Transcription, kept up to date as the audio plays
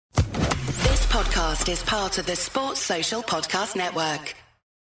podcast is part of the Sports Social Podcast Network.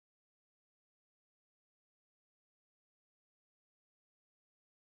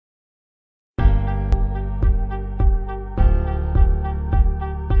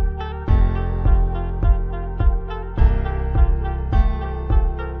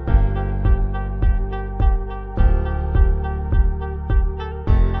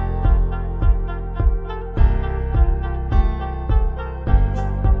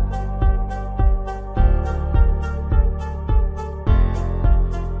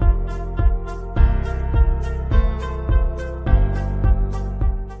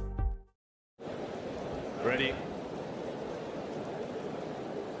 Ready?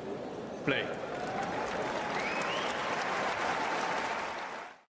 Play.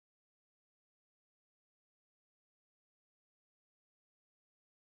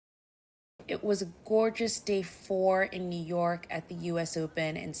 It was a gorgeous day 4 in New York at the US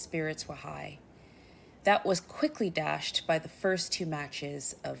Open and spirits were high. That was quickly dashed by the first 2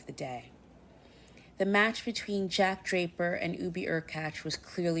 matches of the day. The match between Jack Draper and Ubi Urkac was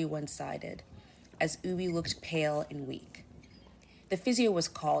clearly one-sided, as Ubi looked pale and weak. The physio was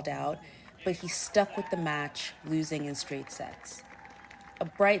called out, but he stuck with the match, losing in straight sets. A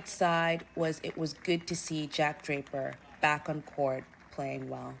bright side was it was good to see Jack Draper back on court playing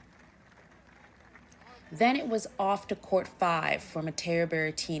well. Then it was off to court 5 for Matteo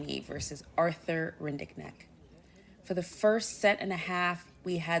Berrettini versus Arthur Rinderknecht. For the first set and a half,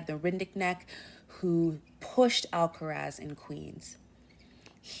 we had the Rinderknecht who pushed Alcaraz in queens.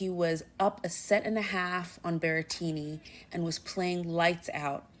 He was up a set and a half on Berrettini and was playing lights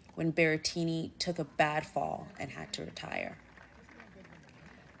out when Berrettini took a bad fall and had to retire.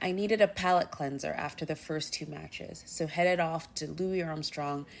 I needed a palate cleanser after the first 2 matches, so headed off to Louis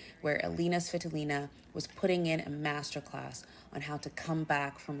Armstrong, where Elina Svitolina was putting in a masterclass on how to come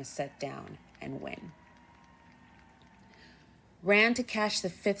back from a set down and win. Ran to catch the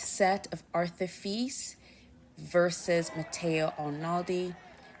 5th set of Arthur Fils versus Matteo Arnaldi,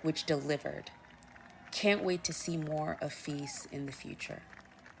 which delivered. Can't wait to see more of Fils in the future.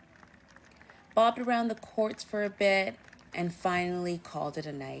 Bobbed around the courts for a bit and finally called it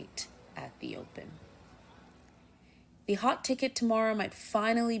a night at the Open. The hot ticket tomorrow might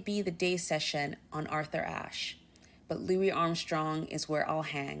finally be the day session on Arthur Ashe, but Louis Armstrong is where I'll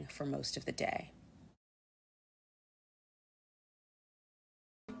hang for most of the day.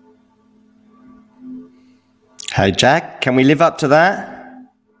 Hey Jack, can we live up to that?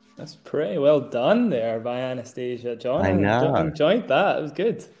 That's pretty well done there by Anastasia, John. I know. I enjoyed that. It was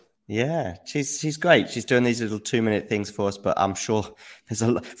good. Yeah, she's great. She's doing these little 2-minute things for us, but I'm sure there's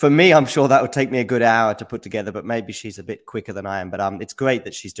a lot. For me, I'm sure that would take me a good hour to put together, but maybe she's a bit quicker than I am. But it's great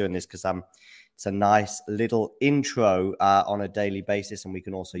that she's doing this because it's a nice little intro on a daily basis, and we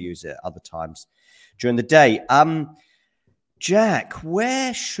can also use it other times during the day. Jack,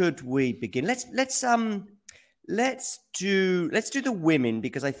 where should we begin? Let's do the women,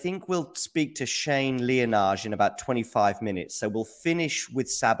 because I think we'll speak to Shane Leonage in about 25 minutes. So we'll finish with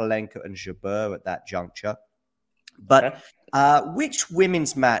Sabalenka and Jabeur at that juncture. But which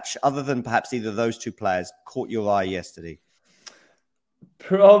women's match, other than perhaps either of those 2 players, caught your eye yesterday?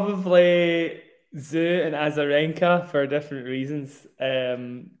 Probably Zhu and Azarenka for different reasons.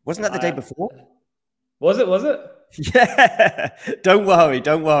 Wasn't that the day before? Was it? Yeah. Don't worry.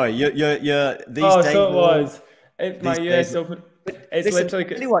 You're these days. So it was. It's my US Open. It's Listen, literally.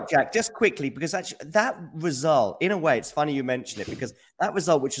 Tell you what, Jack, just quickly, because actually that result, in a way, it's funny you mention it, because that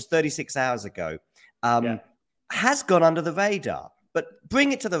result, which was 36 hours ago, has gone under the radar. But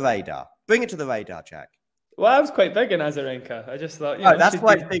bring it to the radar. Jack. Well, I was quite big in Azarenka. I just thought, that's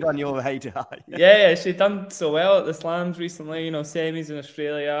quite big on your radar. Yeah, she'd done so well at the Slams recently. Semis in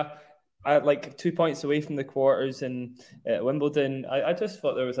Australia. I had like 2 points away from the quarters in Wimbledon. I just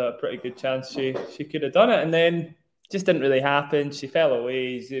thought there was a pretty good chance she could have done it, and then just didn't really happen. She fell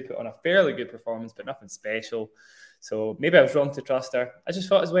away. She put on a fairly good performance, but nothing special. So maybe I was wrong to trust her. I just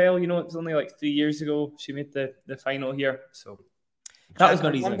thought as well, it was only like 3 years ago she made the final here. So that was my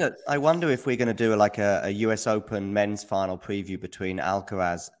reason. I wonder if we're going to do a US Open men's final preview between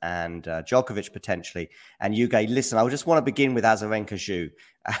Alcaraz and Djokovic potentially. And you go, listen, I just want to begin with Azarenka Zhu.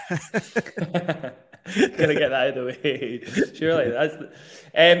 Gonna get that out of the way. Surely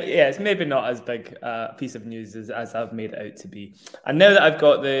it's maybe not as big a piece of news as I've made it out to be. And now that I've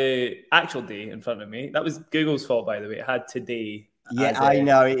got the actual day in front of me, that was Google's fault, by the way. It had today. Yeah, I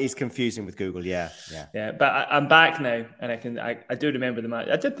know it is confusing with Google. Yeah. But I'm back now, and I do remember the match.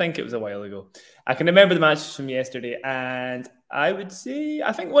 I did think it was a while ago. I can remember the matches from yesterday, and I would say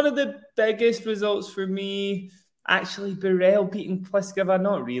I think one of the biggest results for me Actually, Burrell beating Pliskova,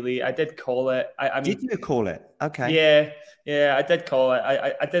 not really. I did call it. I mean, Did you call it? Okay. Yeah, I did call it.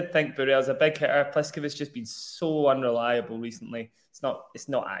 I did think Burrell's a big hitter. Pliskova's just been so unreliable recently. It's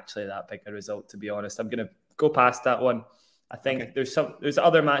not actually that big a result, to be honest. I'm going to go past that one. I think there's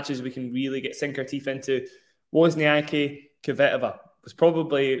other matches we can really sink our teeth into. Wozniacki, Kvitova was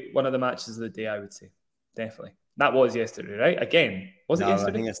probably one of the matches of the day, I would say. Definitely. That was yesterday, right? Again. Was it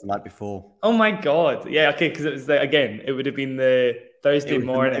yesterday? I think it's the night before. Oh my God. Yeah, okay, because it was it would have been the Thursday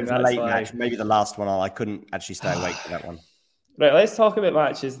morning. It was a late match, maybe the last one. I couldn't actually stay awake for that one. Right, let's talk about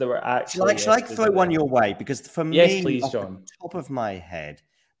matches that were actually... Shall I throw one your way? Because for me, please, off John. the top of my head,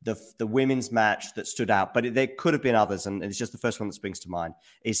 the women's match that stood out, but there could have been others, and it's just the first one that springs to mind,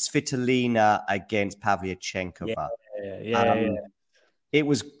 is Svitolina against Pavlyuchenkova. Yeah. It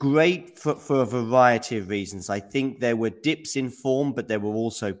was great for a variety of reasons. I think there were dips in form, but there were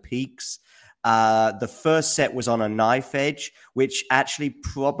also peaks. The first set was on a knife edge, which actually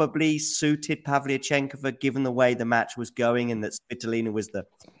probably suited Pavlyuchenkova, given the way the match was going, and that Svitolina was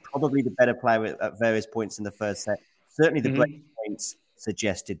probably the better player at various points in the first set. Certainly, the break points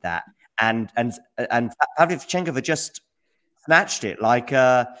suggested that, and Pavlyuchenkova just snatched it like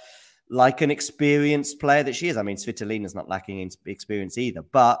an experienced player that she is. I mean, Svitolina's not lacking in experience either,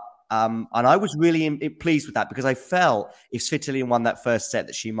 but and I was really pleased with that, because I felt if Svitolina won that first set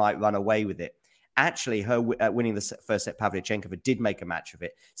that she might run away with it. Actually, her winning the first set, Pavlyuchenkova did make a match of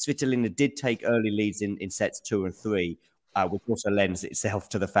it. Svitolina did take early leads in sets 2 and 3, which also lends itself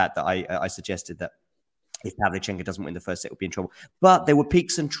to the fact that I suggested that if Pavlyuchenkova doesn't win the first set, we'll be in trouble. But there were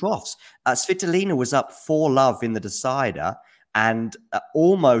peaks and troughs. Svitolina was up 4-love in the decider and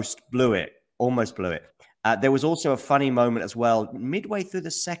almost blew it. There was also a funny moment as well, midway through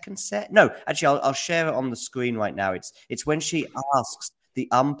the second set. No, actually, I'll share it on the screen right now. It's when she asks the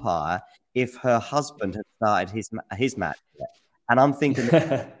umpire if her husband had started his match yet. And I'm thinking,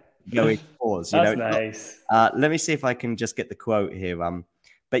 going pause. That's nice. Let me see if I can just get the quote here.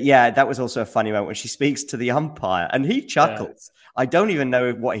 But yeah, that was also a funny moment when she speaks to the umpire and he chuckles. Yeah. I don't even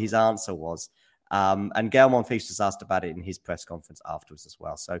know what his answer was. And Gael Monfils was asked about it in his press conference afterwards as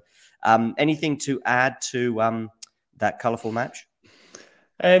well. So anything to add to that colourful match?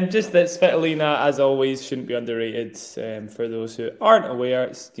 Just that Svitolina, as always, shouldn't be underrated. For those who aren't aware,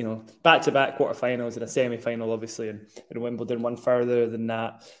 it's back-to-back quarterfinals and a semi-final, obviously, in Wimbledon. One further than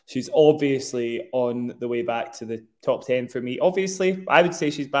that, she's obviously on the way back to the top 10 for me. Obviously, I would say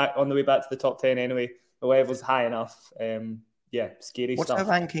she's back on the way back to the top 10 anyway. The level's high enough. Scary What's stuff. What's her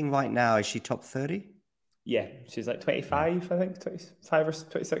ranking right now? Is she top 30? Yeah, she's like 25, I think, 25 or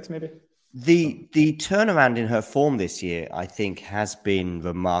 26 maybe. The turnaround in her form this year, I think, has been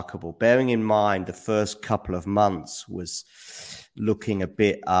remarkable. Bearing in mind the first couple of months was looking a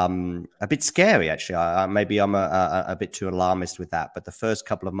bit scary. Actually, maybe I'm a bit too alarmist with that. But the first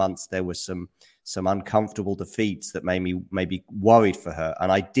couple of months, there was some uncomfortable defeats that made me maybe worried for her.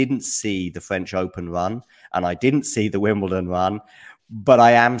 And I didn't see the French Open run, and I didn't see the Wimbledon run, but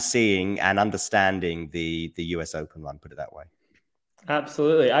I am seeing and understanding the US Open run. Put it that way.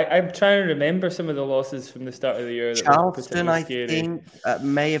 Absolutely. I'm trying to remember some of the losses from the start of the year. Charleston, I think,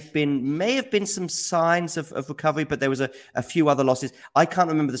 may have been some signs of recovery, but there was a few other losses. I can't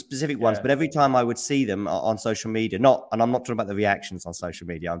remember the specific ones, but every time I would see them on social media, and I'm not talking about the reactions on social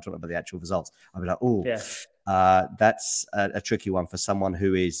media, I'm talking about the actual results. I'd be like, that's a tricky one for someone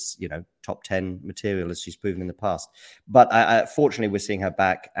who is, top 10 material, as she's proven in the past. But fortunately, we're seeing her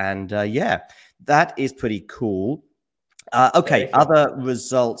back, and that is pretty cool. Other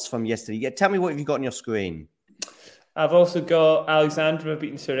results from yesterday. Yeah, tell me what have you got on your screen. I've also got Alexandrova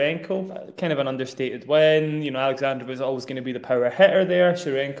beating Sharenko. Kind of an understated win. Alexandrova is always going to be the power hitter there.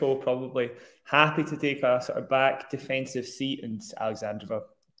 Sharenko probably happy to take a sort of back defensive seat, and Alexandrova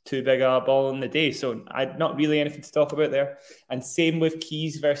too big a ball in the day. So not really anything to talk about there. And same with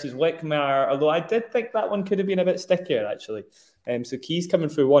Keys versus Wickmeyer, although I did think that one could have been a bit stickier, actually. So Keys coming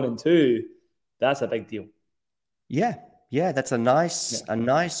through 1 and 2, that's a big deal. Yeah, that's a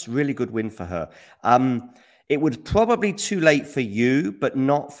nice, really good win for her. It was probably too late for you, but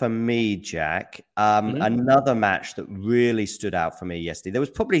not for me, Jack. Another match that really stood out for me yesterday. There was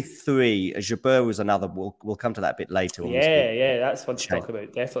probably 3. Jabeur was another. We'll come to that a bit later. Yeah, that's fun to talk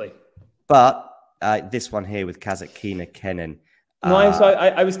about, definitely. But this one here with Kasatkina, Kenin. No,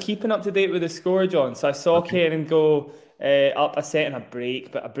 I was keeping up to date with the score, John. So I saw Kenin go up a set and a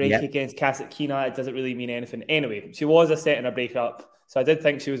break, but a break against Kasatkina, it doesn't really mean anything. Anyway, she was a set and a break up. So I did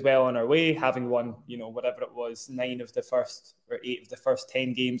think she was well on her way, having won, whatever it was, 9 of the first or 8 of the first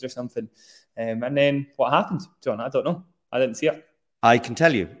 10 games or something. And then what happened, John? I don't know. I didn't see it. I can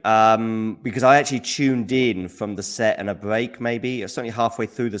tell you, because I actually tuned in from the set and a break, maybe, or certainly halfway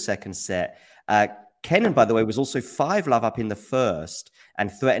through the second set. Kenin, by the way, was also 5-love up in the first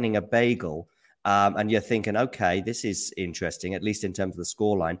and threatening a bagel. And you're thinking, okay, this is interesting, at least in terms of the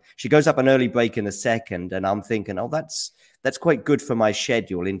scoreline. She goes up an early break in the second, and I'm thinking, oh, that's quite good for my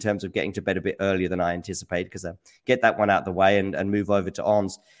schedule in terms of getting to bed a bit earlier than I anticipated, because I get that one out of the way and move over to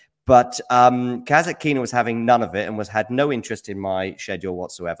Ons. But Kasatkina was having none of it and had no interest in my schedule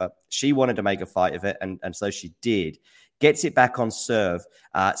whatsoever. She wanted to make a fight of it, and so she did. Gets it back on serve,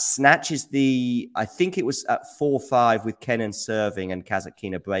 snatches I think it was at 4-5 with Kenin serving, and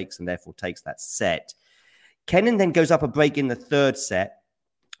Kasatkina breaks and therefore takes that set. Kenin then goes up a break in the third set,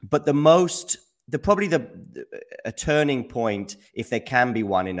 but a turning point, if there can be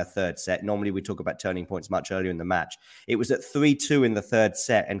one in a third set. Normally we talk about turning points much earlier in the match. It was at 3-2 in the third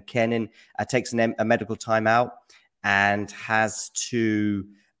set, and Kenin takes a medical timeout and has to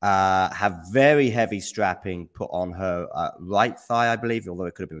have very heavy strapping put on her right thigh, I believe, although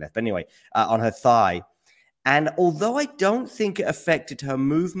it could have been left. But anyway, on her thigh. And although I don't think it affected her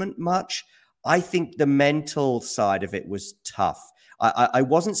movement much, I think the mental side of it was tough. I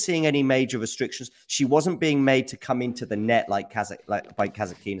wasn't seeing any major restrictions. She wasn't being made to come into the net by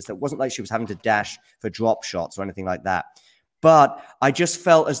Kasatkina. So it wasn't like she was having to dash for drop shots or anything like that. But I just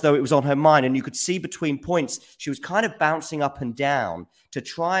felt as though it was on her mind. And you could see between points, she was kind of bouncing up and down to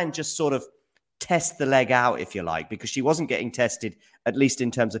try and just sort of test the leg out, if you like, because she wasn't getting tested, at least in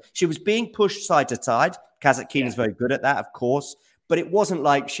terms of, she was being pushed side to side. Kasatkina is very good at that, of course. But it wasn't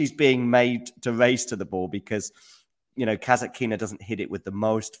like she's being made to race to the ball, because Kasatkina doesn't hit it with the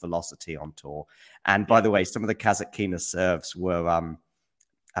most velocity on tour. And by the way, some of the Kasatkina serves were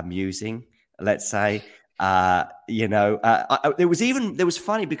amusing, let's say. It was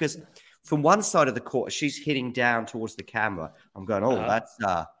funny because from one side of the court, she's hitting down towards the camera. I'm going,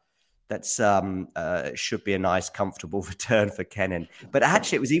 that's should be a nice, comfortable return for Kenin. But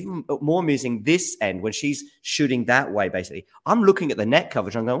actually, it was even more amusing this end when she's shooting that way, basically. I'm looking at the net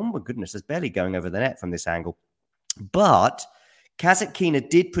coverage. I'm going, oh, my goodness, there's barely going over the net from this angle. But Kasatkina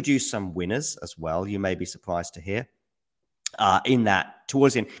did produce some winners as well. You may be surprised to hear in that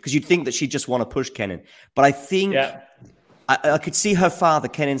towards the end, because you'd think that she'd just want to push Kenin. But I think I could see her father,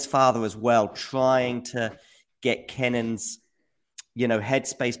 Kenin's father as well, trying to get Kenin's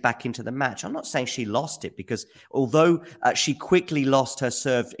headspace back into the match. I'm not saying she lost it, because although she quickly lost her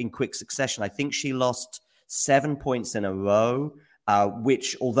serve in quick succession, I think she lost 7 points in a row.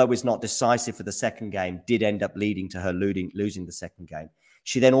 Which, although is not decisive for the second game, did end up leading to her losing the second game.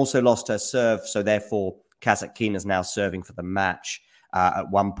 She then also lost her serve, so therefore Kasatkina is now serving for the match at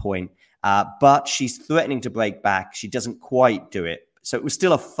one point. But she's threatening to break back. She doesn't quite do it. So it was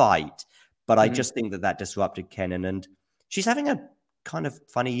still a fight, but I just think that disrupted Kenin. And she's having a kind of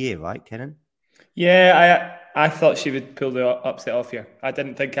funny year, right, Kenin? Yeah, I thought she would pull the upset off here. I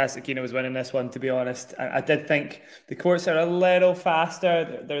didn't think Kasatkina was winning this one, to be honest. I did think the courts are a little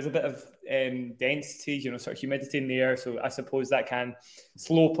faster. There's a bit of density, sort of humidity in the air. So I suppose that can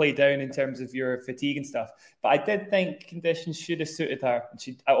slow play down in terms of your fatigue and stuff. But I did think conditions should have suited her.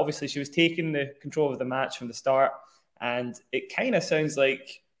 She was taking the control of the match from the start. And it kind of sounds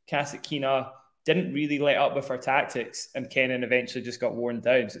like Kasatkina didn't really let up with her tactics, and Kenin eventually just got worn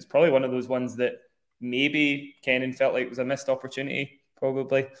down. So it's probably one of those ones that maybe Kenin felt like was a missed opportunity,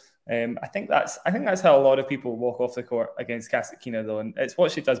 probably. I think that's how a lot of people walk off the court against Kasatkina, though, and it's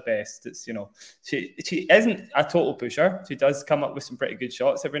what she does best. It's she isn't a total pusher. She does come up with some pretty good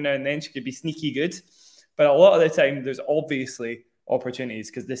shots every now and then. She could be sneaky good, but a lot of the time there's obviously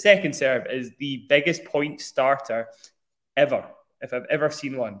opportunities, because the second serve is the biggest point starter ever. If I've ever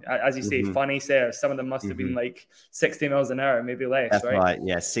seen one. As you say, funny serves. Some of them must have been like 60 miles an hour, maybe less. That's right.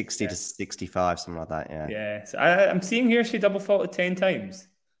 Yeah, 60 to 65, something like that. Yeah. Yeah. So I'm seeing here she double faulted 10 times.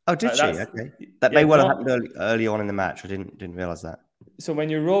 Oh, did she? Okay. That may well have happened early on in the match. I didn't realize that. So when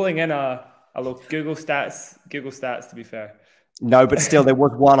you're rolling in a look, Google stats, to be fair. No, but still, there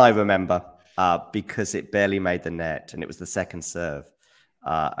was one I remember because it barely made the net, and it was the second serve.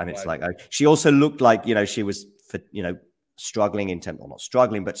 And it's she also looked like she was struggling in terms, well, not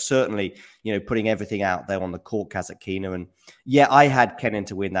struggling, but certainly, putting everything out there on the court, Kasatkina. And yeah, I had Kenin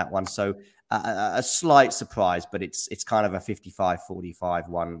to win that one. So a slight surprise, but it's kind of a 55-45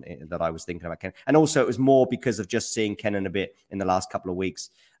 one that I was thinking about Kenin. And also it was more because of just seeing Kenin a bit in the last couple of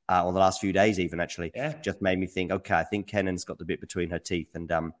weeks, or the last few days even, actually. Just made me think, okay, I think Kenin's got the bit between her teeth.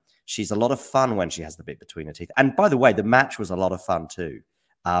 And she's a lot of fun when she has the bit between her teeth. And by the way, the match was a lot of fun too.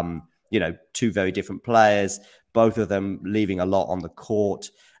 Two very different players, both of them leaving a lot on the court.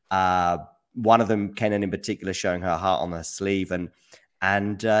 One of them, Kenin in particular, showing her heart on her sleeve,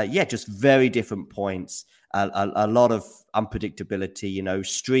 and just very different points. A lot of unpredictability,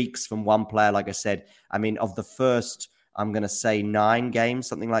 streaks from one player. Like I said, I mean, of the first, I'm going to say 9 games,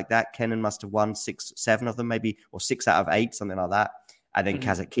 something like that, Kenin must have won 7 of them, maybe, or 6 out of 8, something like that. And then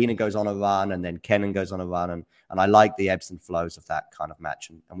Kasatkina goes on a run, and then Kenin goes on a run. And I like the ebbs and flows of that kind of match.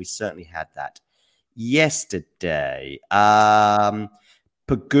 And we certainly had that yesterday.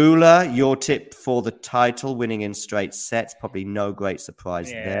 Pegula, your tip for the title, winning in straight sets. Probably no great surprise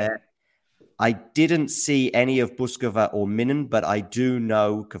there. I didn't see any of Buskova or Minen, but I do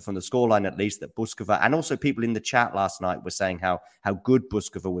know from the scoreline at least that Buskova, and also people in the chat last night were saying how good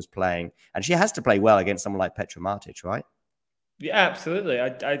Buskova was playing. And she has to play well against someone like Petra Martic, right? Yeah, absolutely. I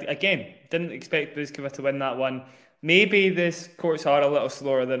again didn't expect Buskova to win that one. Maybe this courts are a little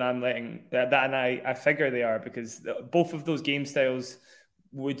slower than I'm letting that, and I figure they are, because both of those game styles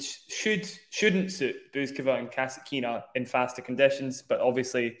shouldn't suit Buskova and Kasatkina in faster conditions, but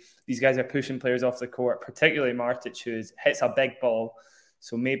obviously these guys are pushing players off the court, particularly Martic, who hits a big ball.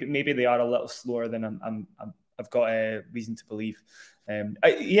 So maybe they are a little slower than I've got a reason to believe. A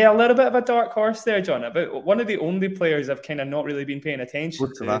little bit of a dark horse there, John. About one of the only players I've kind of not really been paying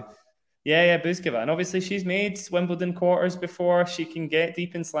attention to. Yeah, Buskova. And obviously she's made Wimbledon quarters before. She can get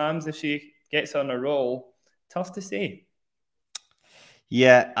deep in slams if she gets on a roll. Tough to say.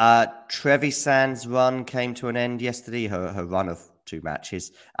 Yeah, Trevisan's run came to an end yesterday, her run of 2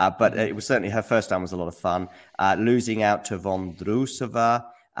 matches. But it was certainly, her first time was a lot of fun. Losing out to Vondrousova.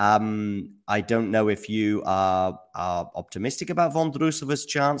 I don't know if you are optimistic about Vondrousova's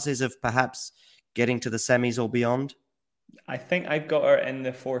chances of perhaps getting to the semis or beyond. I think I've got her in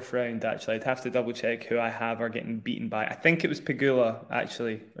the 4th round, actually. I'd have to double check who I have her getting beaten by. I think it was Pegula,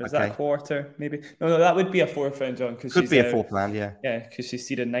 actually. Or is that a quarter, maybe? No, that would be a 4th round, John. Could be a 4th round, yeah. Yeah, because she's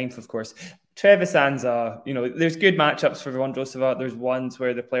seeded 9th, of course. Trevisan's, there's good matchups for Vondrousova. There's ones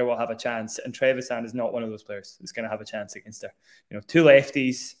where the player will have a chance, and Trevisan is not one of those players that's going to have a chance against her. 2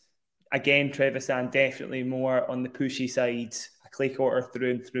 lefties. Again, Trevisan definitely more on the pushy side. A clay courter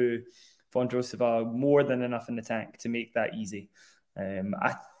through and through. Vondrousova more than enough in the tank to make that easy.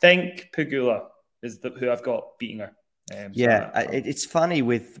 I think Pegula is who I've got beating her. It's funny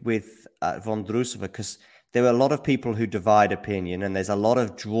with Vondrousova, because there are a lot of people who divide opinion, and there's a lot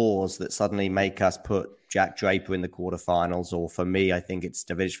of draws that suddenly make us put Jack Draper in the quarterfinals, or for me, I think it's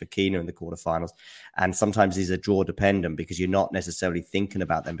Davidovich-Fokina in the quarterfinals. And sometimes these are draw dependent because you're not necessarily thinking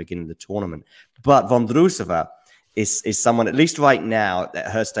about them beginning the tournament. But Vondrousova is someone, at least right now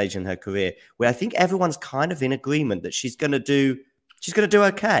at her stage in her career, where I think everyone's kind of in agreement that she's going to do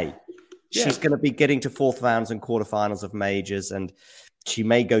okay. Yeah. She's going to be getting to 4th rounds and quarterfinals of majors, and she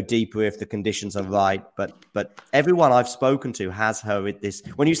may go deeper if the conditions are right. But everyone I've spoken to has her at this.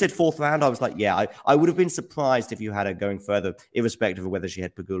 When you said 4th round, I was like, yeah, I would have been surprised if you had her going further, irrespective of whether she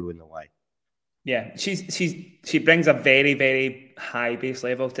had Pegula in the way. Yeah, she brings a very, very high base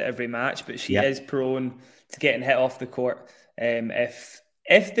level to every match, but she is prone to getting hit off the court if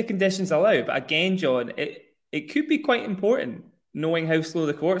the conditions allow. But again, John, it could be quite important knowing how slow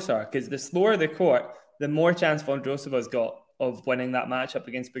the courts are, because the slower the court, the more chance Vondrousova's got of winning that matchup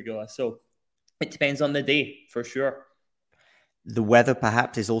against Pegula. So it depends on the day, for sure. The weather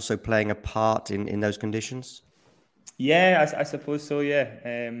perhaps is also playing a part in those conditions? Yeah, I suppose so, yeah.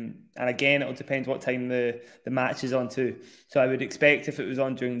 And again, it'll depend what time the match is on too. So I would expect if it was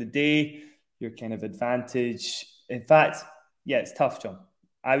on during the day, your kind of advantage. In fact, yeah, it's tough, John.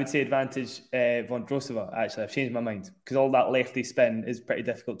 I would say advantage Vondrousova, actually. I've changed my mind, because all that lefty spin is pretty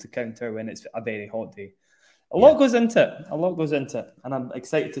difficult to counter when it's a very hot day. A lot goes into it. And I'm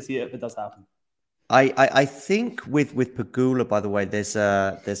excited to see it if it does happen. I think with Pegula, by the way, there's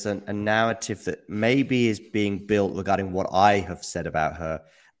a narrative that maybe is being built regarding what I have said about her,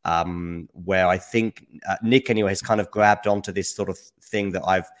 where I think Nick anyway has kind of grabbed onto this sort of thing that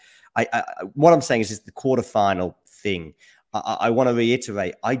what I'm saying is the quarterfinal thing. I want to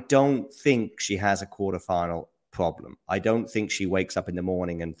reiterate, I don't think she has a quarterfinal problem. I don't think she wakes up in the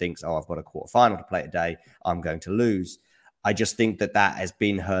morning and thinks, I've got a quarterfinal to play today, I'm going to lose. I just think that has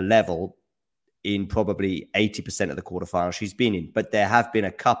been her level in probably 80% of the quarterfinals she's been in. But there have been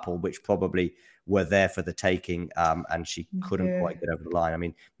a couple which probably were there for the taking, and she couldn't quite get over the line. I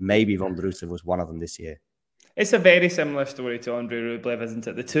mean, maybe Vondrousova was one of them this year. It's a very similar story to Andrei Rublev, isn't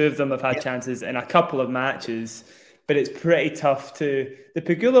it? The two of them have had chances in a couple of matches, but it's pretty tough to... The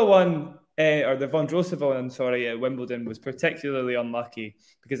Pegula one, or the Vondrousova one, at Wimbledon was particularly unlucky,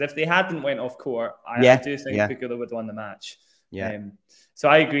 because if they hadn't went off court, I do think Pegula would have won the match. So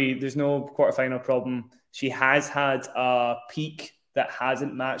I agree, there's no quarterfinal problem. She has had a peak that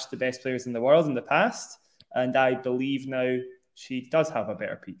hasn't matched the best players in the world in the past. And I believe now she does have a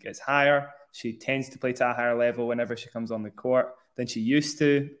better peak. It's higher. She tends to play to a higher level whenever she comes on the court than she used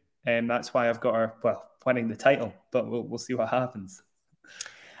to. And that's why I've got her, winning the title. But we'll see what happens.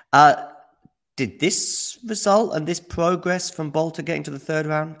 Did this result and this progress from Bolter getting to the third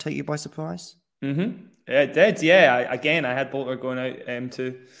round take you by surprise? Mm-hmm. It did, yeah. I had Bolter going out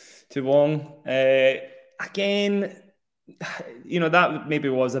to Wong. Again, that maybe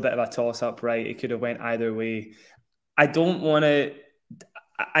was a bit of a toss-up, right? It could have went either way. I don't want to...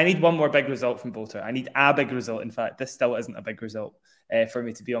 I need one more big result from Bolter. I need a big result. In fact, this still isn't a big result for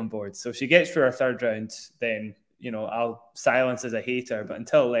me to be on board. So if she gets through her third round, then, I'll silence as a hater. But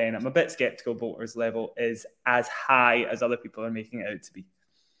until then, I'm a bit sceptical Bolter's level is as high as other people are making it out to be.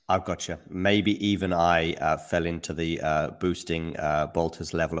 I've got you. Maybe even I fell into the boosting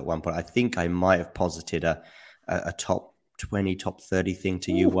Bolter's level at one point. I think I might have posited a top 20, top 30 thing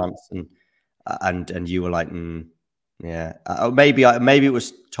to you once, and you were like, yeah. Maybe it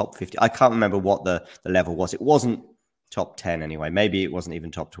was top 50. I can't remember what the level was. It wasn't top 10 anyway. Maybe it wasn't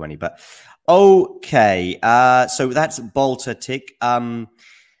even top 20. But okay, so that's Bolter tick.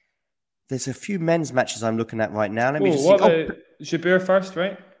 There's a few men's matches I'm looking at right now. Let me just see. What about Jabeur first,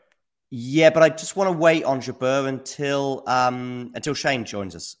 right? Yeah, but I just want to wait on Jabeur until Shane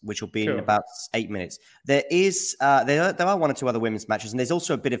joins us, which will be in about 8 minutes. There are one or two other women's matches, and there's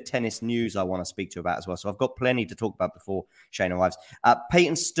also a bit of tennis news I want to speak to you about as well. So I've got plenty to talk about before Shane arrives.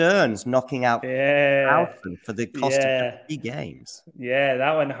 Peyton Stearns knocking out Alfred for the Costa Games. Yeah,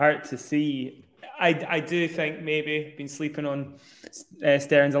 that one hurt to see. I do think maybe been sleeping on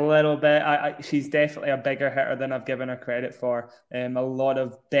Stearns a little bit. She's definitely a bigger hitter than I've given her credit for. A lot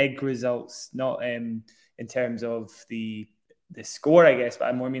of big results, not in terms of the score, I guess, but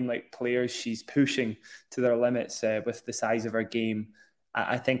I more mean like players she's pushing to their limits with the size of her game.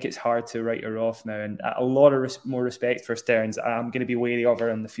 I think it's hard to write her off now, and a lot of more respect for Stearns. I'm going to be wary of her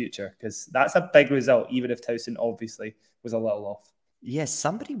in the future because that's a big result, even if Towson obviously was a little off. Yes,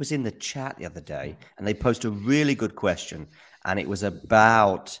 somebody was in the chat the other day and they posted a really good question. And it was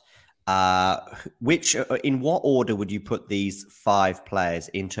about in what order would you put these 5 players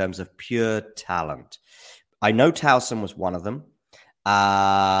in terms of pure talent? I know Towson was one of them.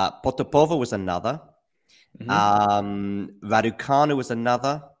 Potapova was another. Raducanu was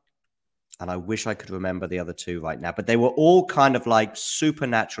another. And I wish I could remember the other 2 right now. But they were all kind of like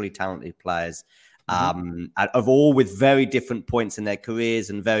supernaturally talented players. Of all with very different points in their careers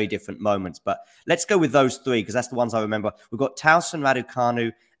and very different moments. But let's go with those 3 because that's the ones I remember. We've got Towson,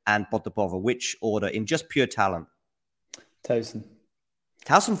 Raducanu, and Potapova. Which order in just pure talent? Towson.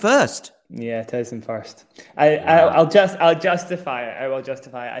 Towson first. Yeah, Towson first. I'll justify it. I will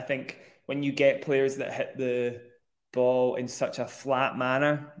justify it. I think when you get players that hit the ball in such a flat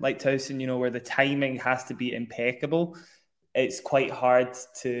manner, like Towson, where the timing has to be impeccable, it's quite hard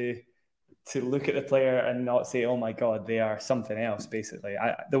to look at the player and not say, oh my God, they are something else, basically.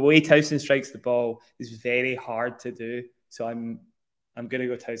 The way Towson strikes the ball is very hard to do. So I'm going to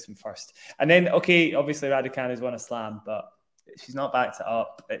go Towson first. And then, okay, obviously Raducanu's won a slam, but she's not backed it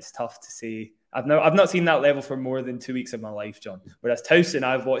up. It's tough to say. I've not seen that level for more than 2 weeks of my life, John. Whereas Towson,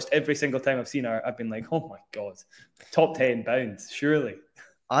 I've watched every single time I've seen her, I've been like, oh my God, top 10 bounds, surely.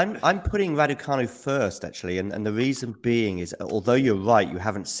 I'm putting Raducanu first, actually. And the reason being is, although you're right, you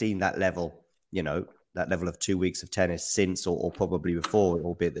haven't seen that level, that level of 2 weeks of tennis since or probably before,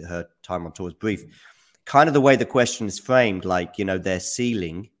 albeit that her time on tour was brief. Kind of the way the question is framed, like, their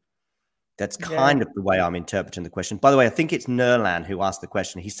ceiling. That's kind of the way I'm interpreting the question. By the way, I think it's Nerlan who asked the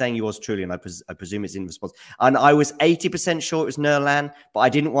question. He's saying yours truly, and I presume it's in response. And I was 80% sure it was Nerlan, but I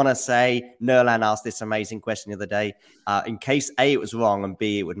didn't want to say Nerlan asked this amazing question the other day in case A, it was wrong, and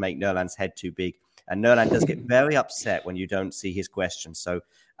B, it would make Nerlan's head too big. And Nerlan does get very upset when you don't see his question. So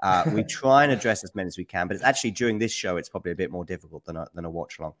we try and address as many as we can, but it's actually during this show, it's probably a bit more difficult than a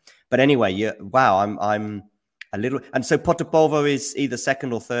watch long. But anyway, wow, I'm a little, and so Potapova is either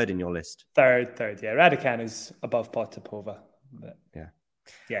second or third in your list. Third. Yeah, Raducanu is above Potapova. But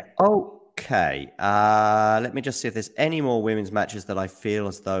yeah. Okay. Let me just see if there's any more women's matches that I feel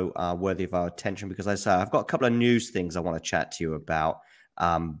as though are worthy of our attention, because I say I've got a couple of news things I want to chat to you about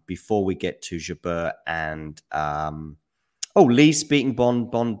before we get to Jabeur and Lise beating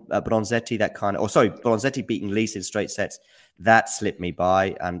Bronzetti, Bronzetti beating Lise in straight sets. That slipped me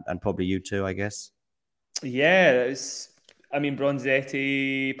by, and probably you too, I guess. Yeah,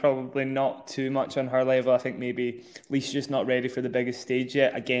 Bronzetti probably not too much on her level. I think maybe Lisa's just not ready for the biggest stage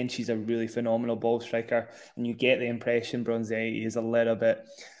yet. Again, she's a really phenomenal ball striker, and you get the impression Bronzetti is a little bit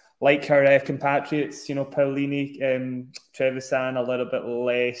like her compatriots, Paolini, Trevisan, a little bit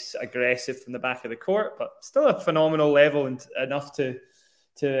less aggressive from the back of the court, but still a phenomenal level and enough to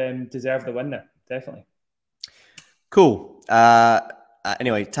deserve the win there, definitely. Cool.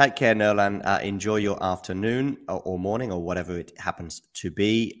 Anyway, take care, Nerlan. Enjoy your afternoon or morning or whatever it happens to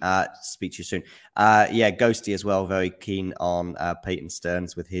be. Speak to you soon. Ghosty as well. Very keen on Peyton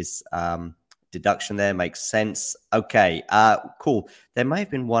Stearns with his deduction there. Makes sense. Okay, cool. There may have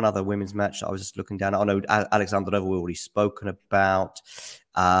been one other women's match that I was just looking down. I know Alexandrova we've already spoken about.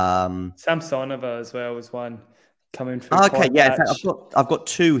 Samsonova as well was one coming through. Okay, yeah. In fact, I've got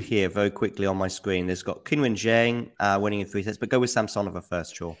two here very quickly on my screen. There's got Qinwen Zheng winning in 3 sets, but go with Samsonova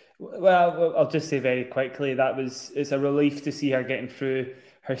first, sure. Well, I'll just say very quickly it's a relief to see her getting through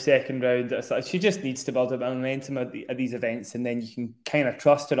her second round. She just needs to build up momentum at these events, and then you can kind of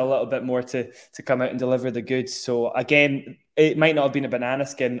trust her a little bit more to come out and deliver the goods. So again, it might not have been a banana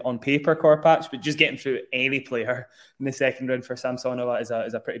skin on paper, Korpatch, but just getting through any player in the second round for Samsonova is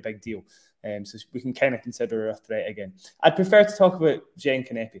a pretty big deal. So we can kind of consider her a threat again. I'd prefer to talk about Zheng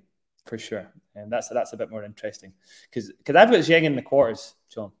Kanepi for sure, and that's a bit more interesting because I've got Zheng in the quarters,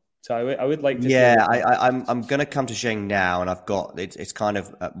 John. So I would like to. Yeah, I'm going to come to Zheng now, and I've got it's kind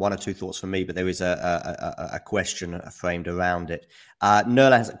of one or two thoughts from me, but there is a question framed around it.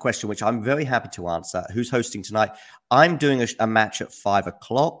 Nerlan has a question which I'm very happy to answer. Who's hosting tonight? I'm doing a match at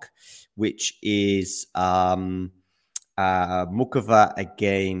 5:00, which is Mukova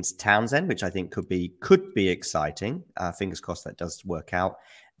against Townsend, which I think could be exciting. Fingers crossed that does work out.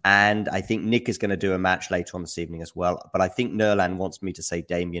 And I think Nick is going to do a match later on this evening as well. But I think Nerlan wants me to say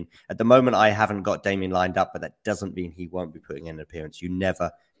Damien. At the moment, I haven't got Damien lined up, but that doesn't mean he won't be putting in an appearance. You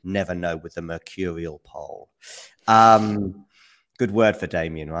never know with the mercurial pole. Good word for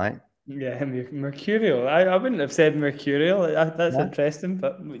Damien, right? Yeah, mercurial. I wouldn't have said mercurial. That's interesting,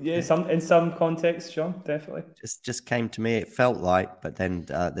 but yeah, in some context, Sean, definitely. Just came to me. It felt right, but then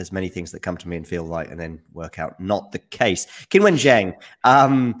there's many things that come to me and feel right, and then work out not the case. Qinwen Zheng,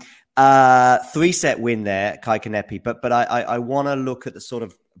 3-set win there, Kai Kanepi. But I want to look at the sort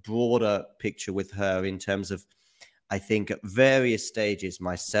of broader picture with her in terms of, I think at various stages,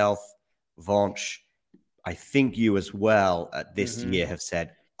 myself, Vonch, I think you as well at this year have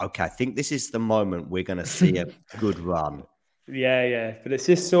said, okay, I think this is the moment we're going to see a good run. Yeah. But it's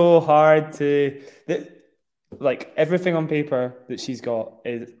just so hard everything on paper that she's got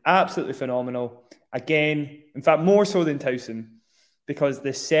is absolutely phenomenal. Again, in fact, more so than Towson, because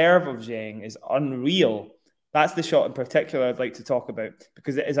the serve of Zheng is unreal. That's the shot in particular I'd like to talk about,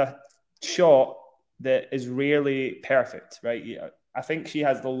 because it is a shot that is rarely perfect, right? I think she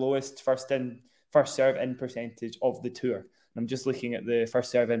has the lowest first serve in percentage of the tour. I'm just looking at the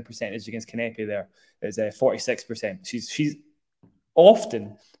first serve in percentage against Kanepi there. It's 46%. She's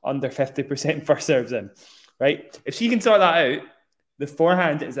often under 50% first serves in, right? If she can sort that out, the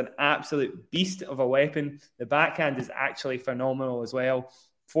forehand is an absolute beast of a weapon. The backhand is actually phenomenal as well.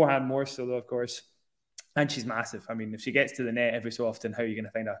 Forehand more so, though, of course. And she's massive. I mean, if she gets to the net every so often, how are you going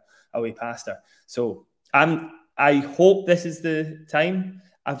to find a way past her? So I hope this is the time.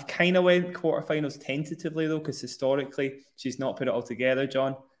 I've kind of went quarterfinals tentatively, though, because historically she's not put it all together,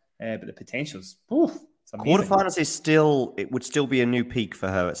 John. But the potential's quarterfinals would still be a new peak for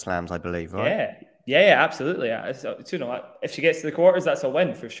her at Slams, I believe, right? Yeah, absolutely. If she gets to the quarters, that's a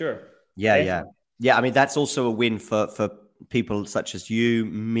win for sure. Yeah. I mean, that's also a win for people such as you,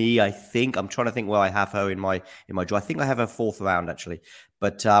 me. I think I'm trying to think where I have her in my draw. I think I have her 4th round actually,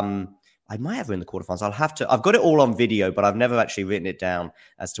 but I might have her in the quarterfinals. I've got it all on video, but I've never actually written it down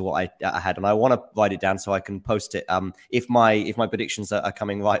as to what I had. And I want to write it down so I can post it if my predictions are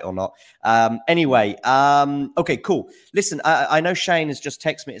coming right or not. Okay, cool. Listen, I know Shane has just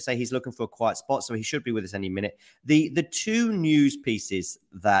texted me to say he's looking for a quiet spot, so he should be with us any minute. The two news pieces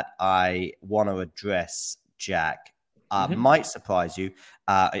that I want to address, Jack, might surprise you,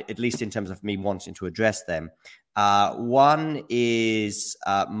 at least in terms of me wanting to address them. One is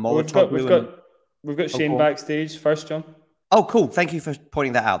Molotov. We've got Shane backstage first, John. Oh, cool. Thank you for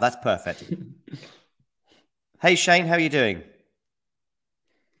pointing that out. That's perfect. Hey, Shane, how are you doing?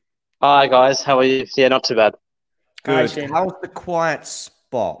 Hi, guys. How are you? Yeah, not too bad. Good. Hi, how's the quiet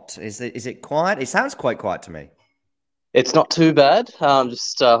spot? Is it quiet? It sounds quite quiet to me. It's not too bad. I'm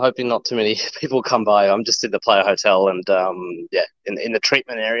just hoping not too many people come by. I'm just in the player hotel and in the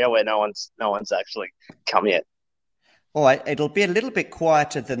treatment area where no one's actually come yet. All right, it'll be a little bit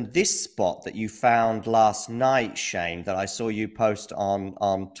quieter than this spot that you found last night, Shane, that I saw you post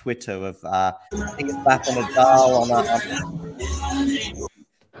on Twitter of, I think it's back on a dial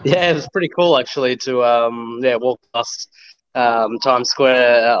Yeah, it was pretty cool actually to walk past Times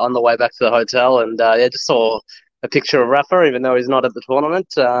Square on the way back to the hotel, and just saw a picture of Rafa, even though he's not at the tournament.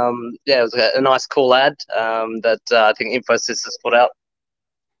 It was a nice, cool ad that I think Infosys has put out.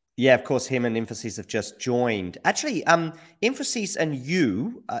 Yeah, of course, him and Infosys have just joined. Actually, Infosys and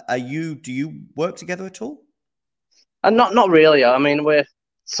you, do you work together at all? Not really. I mean, we're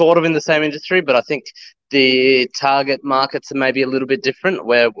sort of in the same industry, but I think the target markets are maybe a little bit different.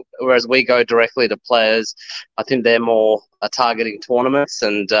 Whereas we go directly to players, I think they're more targeting tournaments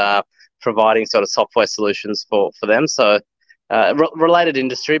and providing sort of software solutions for them. So related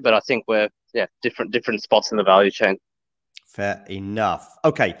industry, but I think we're different spots in the value chain. Fair enough.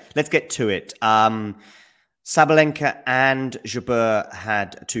 Okay, let's get to it. Sabalenka and Jabeur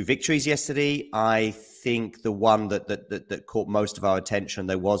had 2 victories yesterday. I think the one that caught most of our attention,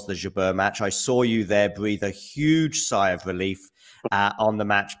 there was the Jabeur match. I saw you there breathe a huge sigh of relief on the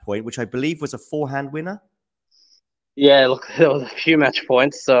match point, which I believe was a forehand winner. Yeah, look, there was a few match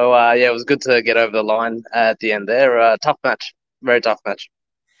points. So, it was good to get over the line at the end there. Tough match, very tough match.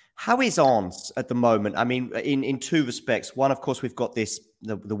 How is Ons at the moment? I mean, in 2 respects. One, of course, we've got the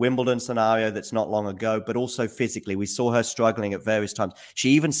Wimbledon scenario that's not long ago, but also physically. We saw her struggling at various times. She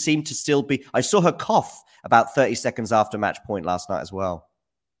even seemed to still be... I saw her cough about 30 seconds after match point last night as well.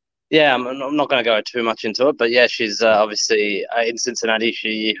 Yeah, I'm not going to go too much into it, but yeah, she's obviously in Cincinnati.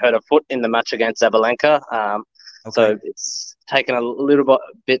 She hurt her foot in the match against Sabalenka. So it's taken a little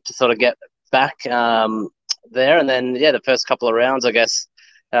bit to sort of get back there. And then, the first couple of rounds, I guess,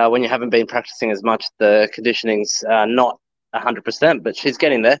 when you haven't been practicing as much, the conditioning's not 100%, but she's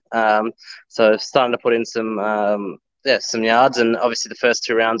getting there. So starting to put in some yards, and obviously the first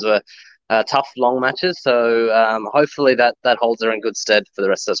 2 rounds were tough, long matches. So hopefully that holds her in good stead for the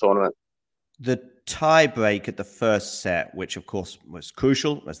rest of the tournament. The tie break at the first set, which of course was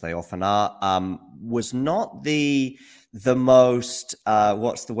crucial, as they often are, was not the most,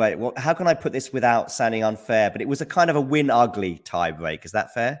 what's the way, how can I put this without sounding unfair? But it was a kind of a win ugly tie break. Is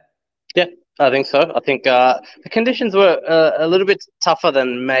that fair? Yeah, I think so. I think the conditions were a little bit tougher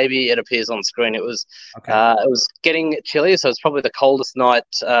than maybe it appears on screen. It was getting chilly, so it's probably the coldest night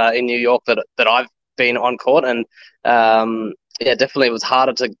in New York that I've been on court, and definitely it was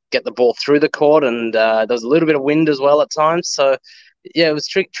harder to get the ball through the court, and there was a little bit of wind as well at times. So it was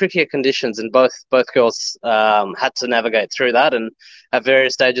trickier conditions, and both girls had to navigate through that, and at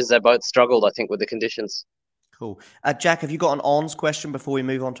various stages they both struggled, I think, with the conditions. Cool. Jack, have you got an Ons question before we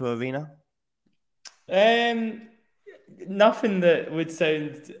move on to Arena? Nothing that would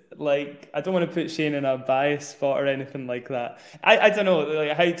sound like... I don't want to put Shane in a bias spot or anything like that. I don't know.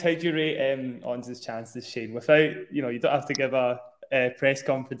 Like, how do you rate Ons' chances, Shane? Without, you don't have to give a press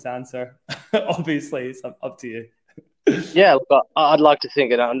conference answer. Obviously, it's up to you. Yeah, look, I'd like to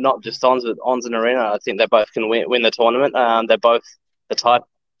think, and not just Ons, but Ons and Arena, I think they both can win the tournament. They're both the types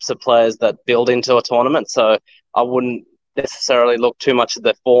of players that build into a tournament, so I wouldn't necessarily look too much at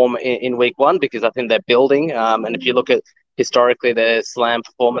their form in week 1, because I think they're building. And if you look at historically their slam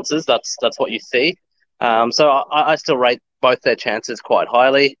performances, that's what you see. So I still rate both their chances quite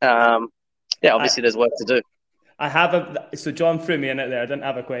highly. Obviously there's work to do. So John threw me in it there. I didn't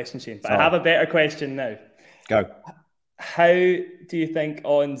have a question, Shane, but I have a better question now. Go. How do you think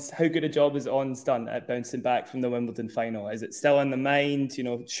how good a job has Ons done at bouncing back from the Wimbledon final? Is it still in the mind?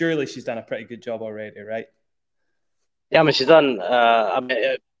 Surely she's done a pretty good job already, right? Yeah, I mean, she's done.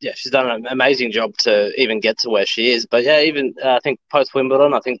 She's done an amazing job to even get to where she is. But even I think post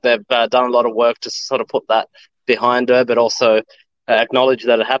Wimbledon, I think they've done a lot of work to sort of put that behind her, but also acknowledge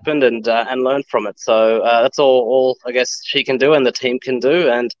that it happened and learn from it. So that's all I guess she can do and the team can do.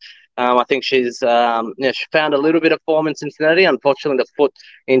 And I think she's she found a little bit of form in Cincinnati. Unfortunately, the foot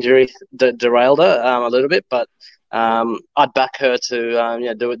injury derailed her a little bit, but I'd back her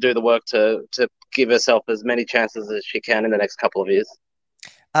to do the work to give herself as many chances as she can in the next couple of years.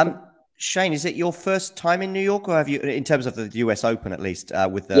 Shane, is it your first time in New York, or have you, in terms of the US Open at least,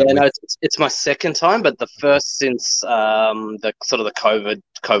 it's my second time, but the first since the sort of the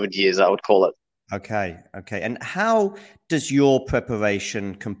COVID years, I would call it. Okay. And how does your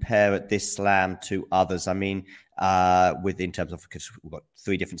preparation compare at this slam to others? I mean, in terms of, because we've got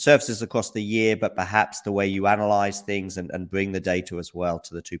 3 different surfaces across the year, but perhaps the way you analyze things and bring the data as well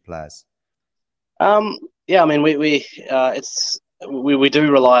to the 2 players. I mean, we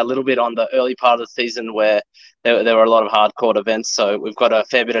do rely a little bit on the early part of the season where there were a lot of hard court events. So we've got a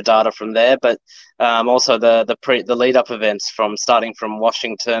fair bit of data from there, but also the lead up events from starting from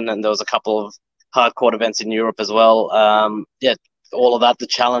Washington, and there was a couple of hard court events in Europe as well. All of that, the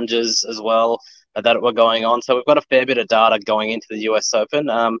challenges as well that were going on. So we've got a fair bit of data going into the US Open.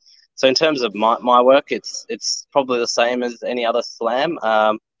 So in terms of my work, it's probably the same as any other slam.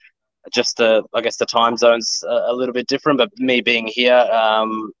 Just I guess the time zone's a little bit different, but me being here,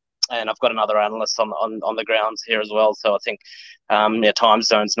 and I've got another analyst on the grounds here as well. So I think time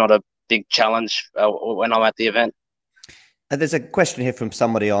zone's not a big challenge when I'm at the event. There's a question here from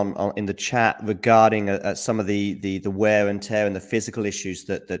somebody on in the chat regarding some of the wear and tear and the physical issues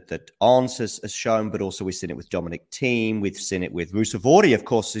that Ons has shown, but also we've seen it with Dominic Thiem, we've seen it with Rusevori, of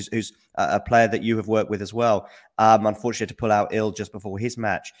course, who's a player that you have worked with as well. Unfortunately, to pull out ill just before his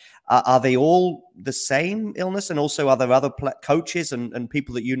match. Are they all the same illness, and also are there other coaches and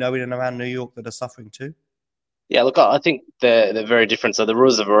people that you know in and around New York that are suffering too? Yeah, look, I think they're very different. So the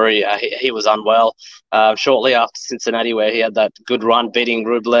Rusevori, he was unwell shortly after Cincinnati, where he had that good run beating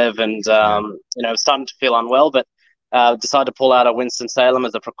Rublev, and starting to feel unwell, but decided to pull out at Winston-Salem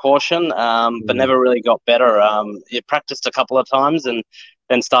as a precaution, but never really got better. He practiced a couple of times and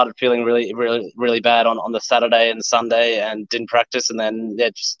then started feeling really, really, really bad on the Saturday and Sunday, and didn't practice, and then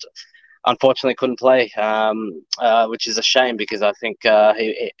just unfortunately couldn't play, which is a shame because I think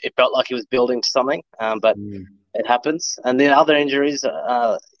it felt like he was building to something, but. It happens. And the other injuries,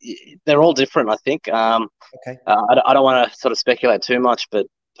 they're all different, I think. Okay. I don't want to sort of speculate too much, but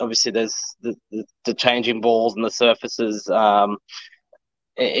obviously there's the changing balls and the surfaces.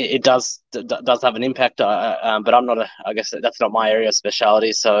 It does have an impact, but I guess that's not my area of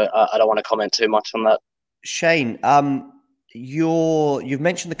speciality, so I don't want to comment too much on that. Shane, you've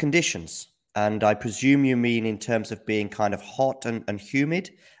mentioned the conditions, and I presume you mean in terms of being kind of hot and humid,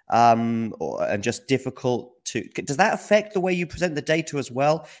 and just difficult to. Does that affect the way you present the data as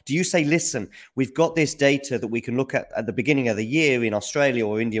well? Do you say, listen, we've got this data that we can look at the beginning of the year in Australia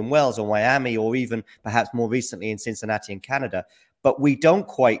or Indian Wells or Miami, or even perhaps more recently in Cincinnati and Canada, but we don't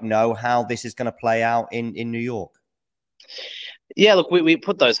quite know how this is going to play out in New York? Yeah, look, we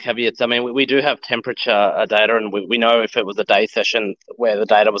put those caveats. I mean, we do have temperature data, and we know if it was a day session where the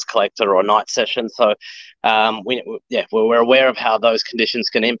data was collected or a night session. So, we're aware of how those conditions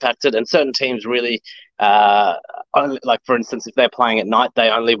can impact it. And certain teams really, like for instance, if they're playing at night, they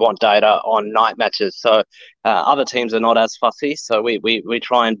only want data on night matches. So, other teams are not as fussy. So we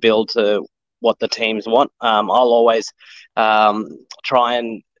try and build to what the teams want. I'll always try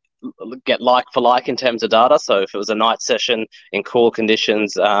and get like for like in terms of data. So if it was a night session in cool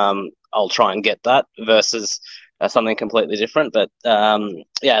conditions, I'll try and get that versus something completely different. But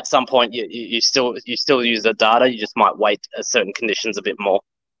at some point you still use the data. You just might weight certain conditions a bit more.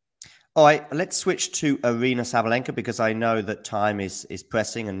 All right, let's switch to Aryna Sabalenka, because I know that time is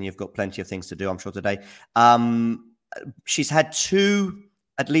pressing and you've got plenty of things to do, I'm sure, today. She's had two,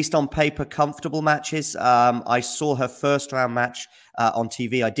 at least on paper, comfortable matches. I saw her first round match on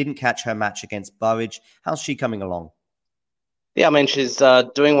TV. I didn't catch her match against Burridge. How's she coming along? Yeah, I mean, she's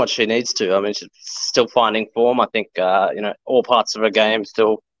doing what she needs to. I mean, she's still finding form. I think, all parts of her game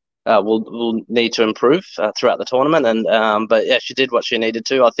still will need to improve throughout the tournament. And but yeah, she did what she needed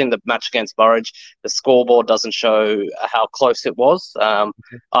to. I think the match against Burridge, the scoreboard doesn't show how close it was.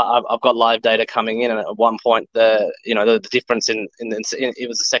 I've got live data coming in, and at one point, the difference in it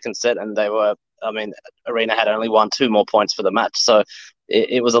was the second set, and they were. I mean, Aryna had only won 2 more points for the match, so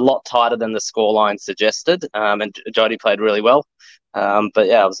it was a lot tighter than the scoreline suggested. And Jodie played really well. But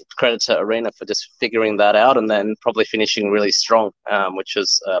yeah, it was a credit to Aryna for just figuring that out and then probably finishing really strong, which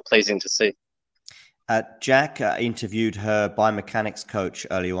was pleasing to see. Jack interviewed her biomechanics coach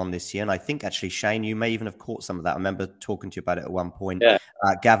earlier on this year, and I think actually, Shane, you may even have caught some of that. I remember talking to you about it at one point, yeah.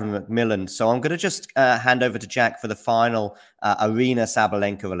 Gavin McMillan. So I'm going to just hand over to Jack for the final Aryna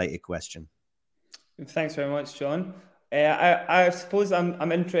Sabalenka related question. Thanks very much, John. I suppose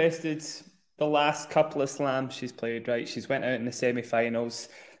I'm interested. The last couple of slams she's played, right? She's went out in the semi-finals.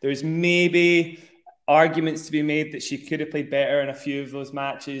 There's maybe arguments to be made that she could have played better in a few of those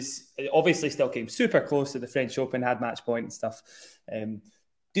matches. It obviously still came super close to the French Open, had match point and stuff.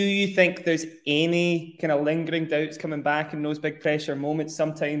 Do you think there's any kind of lingering doubts coming back in those big pressure moments?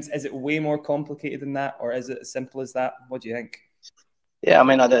 Sometimes is it way more complicated than that, or is it as simple as that? What do you think? Yeah, I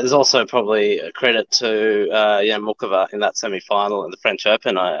mean, there's also probably a credit to Mukova in that semi-final in the French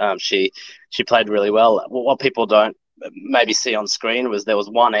Open. She played really well. What people don't maybe see on screen was there was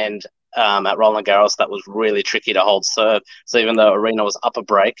one end at Roland Garros that was really tricky to hold serve. So even though Aryna was up a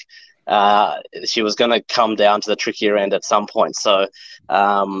break, she was going to come down to the trickier end at some point. So,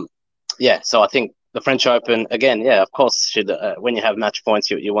 so I think the French Open, again, yeah, of course, when you have match points,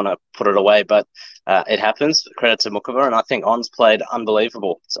 you want to put it away, but it happens. Credit to Mukova, and I think Ons played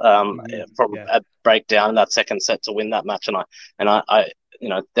unbelievable from a breakdown in that second set to win that match. And I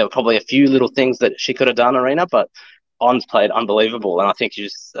there were probably a few little things that she could have done, Aryna, but Ons played unbelievable, and I think you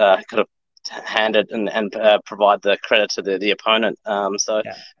just could have hand it and provide the credit to the opponent. So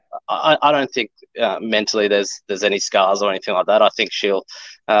yeah. I don't think mentally there's any scars or anything like that. I think she'll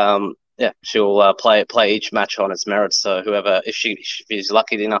play each match on its merits. So whoever, if she's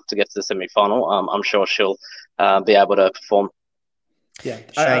lucky enough to get to the semi-final, I'm sure she'll be able to perform. Yeah,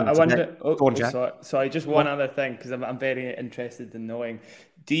 I wonder. Sorry, just one other thing, because I'm very interested in knowing.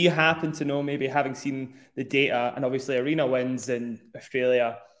 Do you happen to know, maybe having seen the data, and obviously Arena wins in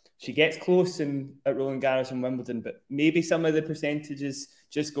Australia, she gets close at Roland Garros and Wimbledon, but maybe some of the percentages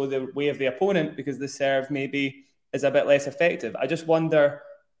just go the way of the opponent because the serve maybe is a bit less effective. I just wonder,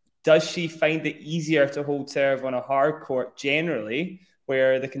 does she find it easier to hold serve on a hard court generally,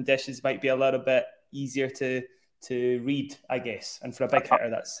 where the conditions might be a little bit easier to read, I guess, and for a big hitter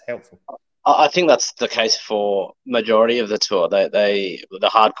that's helpful? I think that's the case for majority of the tour. The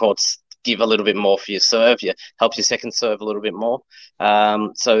hard courts give a little bit more for your serve, help your second serve a little bit more.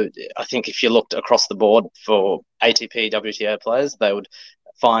 So I think if you looked across the board for ATP, WTA players, they would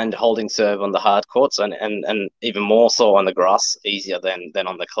find holding serve on the hard courts and even more so on the grass easier than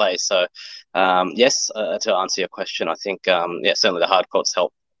on the clay. So yes, to answer your question, I think certainly the hard courts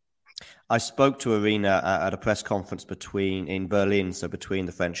help. I spoke to Arena at a press conference in Berlin, so between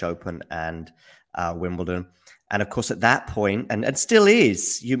the French Open and Wimbledon. And of course, at that point, and still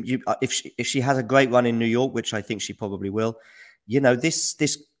is, if she has a great run in New York, which I think she probably will, this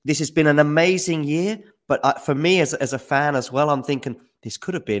has been an amazing year. But for me, as a fan as well, I'm thinking this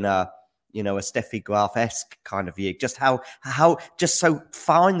could have been a Steffi Graf-esque kind of year. Just how just so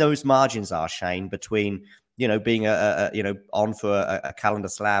fine those margins are, Shane, between being on for a calendar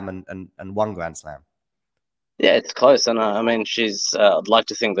slam and one Grand Slam. Yeah, it's close, and I mean, I'd like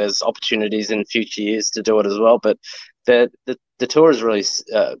to think there's opportunities in future years to do it as well. But the tour is really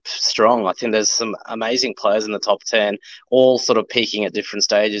strong. I think there's some amazing players in the top 10, all sort of peaking at different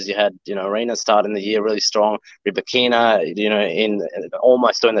stages. You had Arena starting the year really strong, Rybakina, in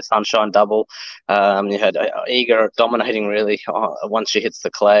almost doing the sunshine double. You had Iga dominating really once she hits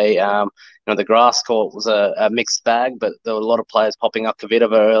the clay. The grass court was a mixed bag, but there were a lot of players popping up.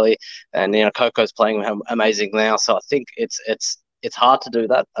 Kvitova early, and Coco's playing amazing now. So I think it's hard to do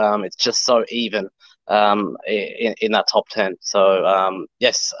that. It's just so even in that top 10. So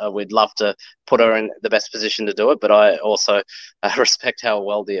yes, we'd love to put her in the best position to do it, but I also respect how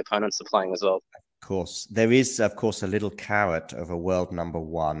well the opponents are playing as well. Of course, there is, of course, a little carrot of a world number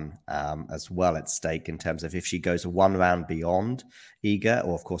one as well at stake in terms of if she goes one round beyond Iga,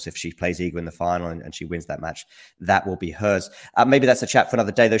 or of course, if she plays Iga in the final and she wins that match, that will be hers. Maybe that's a chat for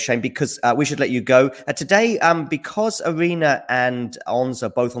another day, though, Shane, because we should let you go. Today, because Arena and Ons are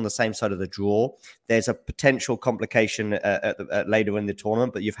both on the same side of the draw, there's a potential complication later in the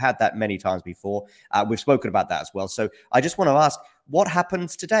tournament, but you've had that many times before. We've spoken about that as well. So I just want to ask, what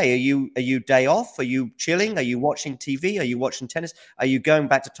happens today? Are you day off? Are you chilling? Are you watching TV? Are you watching tennis? Are you going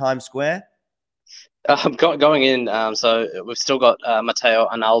back to Times Square? Going in, so we've still got Matteo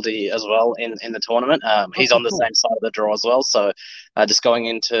Analdi as well in the tournament. He's on the same side of the draw as well. So just going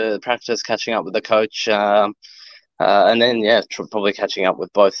into practice, catching up with the coach, and then probably catching up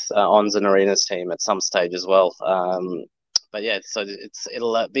with both Ons and Arena's team at some stage as well. But yeah, so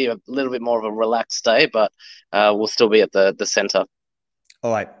it'll be a little bit more of a relaxed day, but we'll still be at the centre.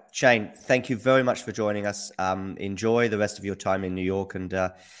 All right, Shane, thank you very much for joining us. Enjoy the rest of your time in New York, and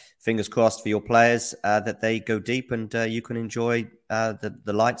fingers crossed for your players that they go deep and you can enjoy the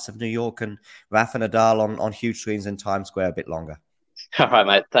lights of New York and Rafa Nadal on huge screens in Times Square a bit longer. All right,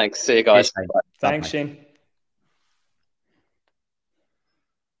 mate. Thanks. See you guys. Yes, thanks, Shane.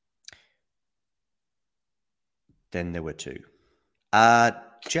 Then there were two.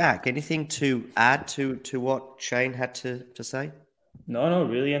 Jack, anything to add to what Shane had to say? No,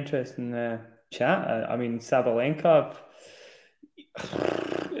 really interesting chat. I mean, Sabalenka,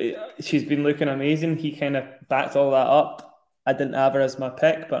 she's been looking amazing. He kind of backed all that up. I didn't have her as my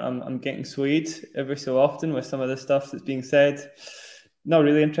pick, but I'm getting swayed every so often with some of the stuff that's being said. No,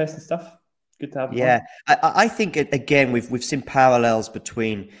 really interesting stuff. Good to have him on. I think again we've seen parallels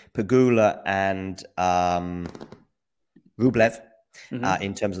between Pegula and Rublev.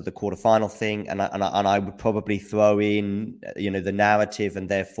 In terms of the quarterfinal thing, and I would probably throw in, the narrative and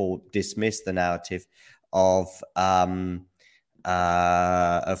therefore dismiss the narrative of Sabalenka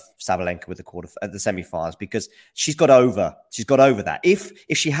with the semifinals, because she's got over that. If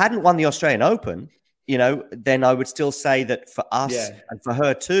she hadn't won the Australian Open, then I would still say that for us and for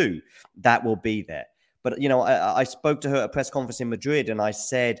her too, that will be there. But I spoke to her at a press conference in Madrid, and I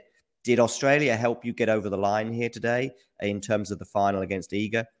said, did Australia help you get over the line here today in terms of the final against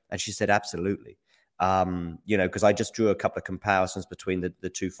Iga? And she said, absolutely. Because I just drew a couple of comparisons between the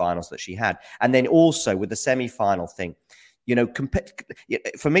two finals that she had. And then also with the semi-final thing,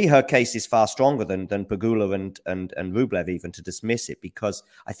 for me, her case is far stronger than Pegula and Rublev, even, to dismiss it, because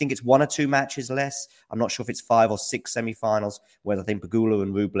I think it's 1 or 2 matches less. I'm not sure if it's 5 or 6 semi-finals, whereas I think Pegula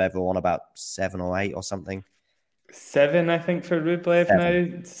and Rublev are on about 7 or 8 or something. 7, I think, for Rublev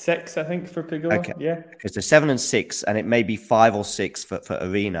 7. now. 6, I think, for Pegula. Okay. Yeah. Because they're 7 and 6, and it may be 5 or 6 for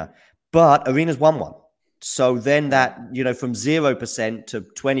Arena. But Arena's won one. So then that, from 0% to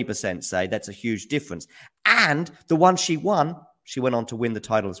 20%, say, that's a huge difference. And the one she won, she went on to win the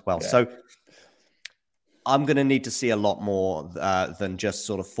title as well. Yeah. So I'm going to need to see a lot more than just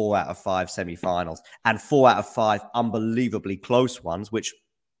sort of 4 out of 5 semi-finals and 4 out of 5 unbelievably close ones, which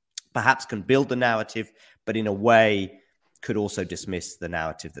perhaps can build the narrative, but in a way could also dismiss the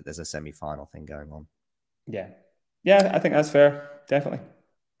narrative that there's a semi-final thing going on. Yeah. Yeah, I think that's fair. Definitely.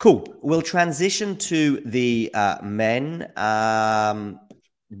 Cool. We'll transition to the men,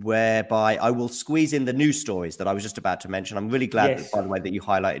 whereby I will squeeze in the news stories that I was just about to mention. I'm really glad, that, by the way, that you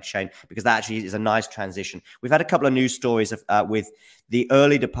highlighted, Shane, because that actually is a nice transition. We've had a couple of news stories with the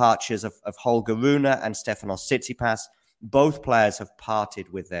early departures of Holger Rune and Stefanos Tsitsipas. Both players have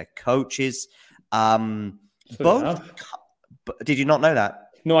parted with their coaches. Did you not know that?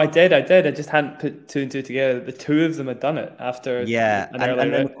 No, I did. I just hadn't put 2 and 2 together. The two of them had done it after. Yeah,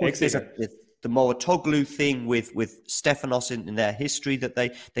 and of course there's the Mouratoglou thing with Stefanos in their history that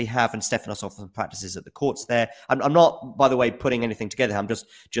they have, and Stefanos often practices at the courts there. I'm not, by the way, putting anything together. I'm just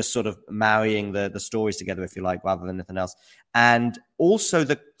sort of marrying the stories together, if you like, rather than anything else. And also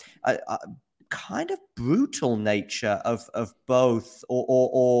the kind of brutal nature of both,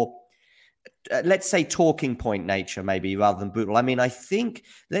 or let's say talking point nature, maybe, rather than brutal. I mean, I think,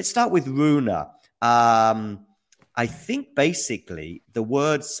 let's start with Rune. I think basically the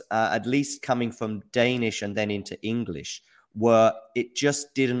words, at least coming from Danish and then into English, were "it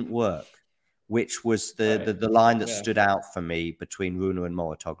just didn't work," which was the line that stood out for me between Rune and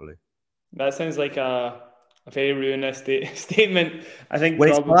Mouratoglou. That sounds like a very Rune statement. I think. Well,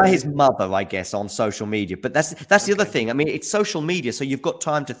 it's by his mother, I guess, on social media. But that's the other thing. I mean, it's social media, so you've got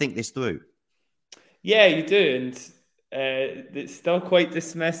time to think this through. Yeah, you do, and it's still quite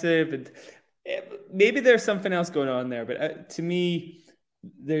dismissive, and maybe there's something else going on there. But to me,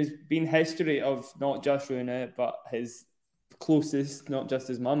 there's been history of not just Rune, but his closest, not just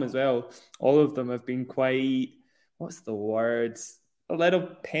his mum as well. All of them have been quite, what's the word? A little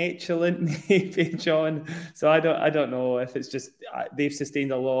petulant, maybe, John. So I don't know if it's just they've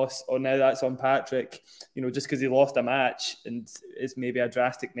sustained a loss, or now that's on Patrick. Just because he lost a match, and it's maybe a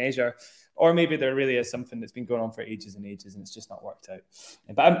drastic measure. Or maybe there really is something that's been going on for ages and ages, and it's just not worked out.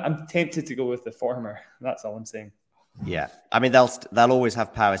 But I'm tempted to go with the former. That's all I'm saying. Yeah, I mean they'll always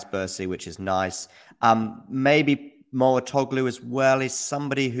have Paris Bercy, which is nice. Maybe Mouratoglou as well is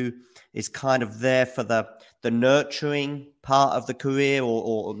somebody who is kind of there for the nurturing part of the career,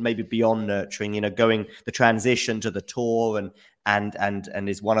 or maybe beyond nurturing. Going the transition to the tour, and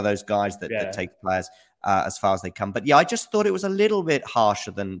is one of those guys that takes players as far as they come. But yeah, I just thought it was a little bit harsher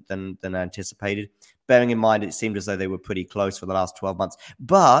than anticipated, bearing in mind it seemed as though they were pretty close for the last 12 months.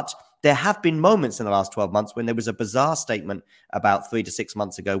 But there have been moments in the last 12 months when there was a bizarre statement about 3 to 6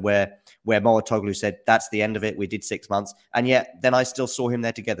 months ago where Mouratoglou said, that's the end of it, we did 6 months. And yet then I still saw him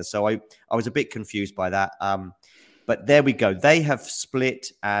there together. So I was a bit confused by that. But there we go. They have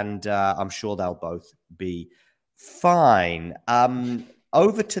split, and I'm sure they'll both be fine.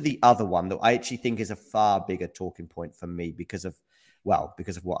 Over to the other one that I actually think is a far bigger talking point for me because of what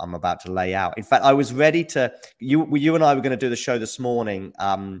I'm about to lay out. In fact, I was ready to, you and I were going to do the show this morning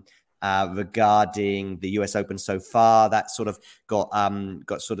regarding the US Open so far. That sort of got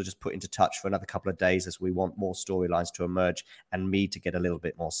sort of just put into touch for another couple of days as we want more storylines to emerge and me to get a little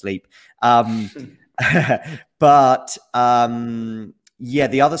bit more sleep. But the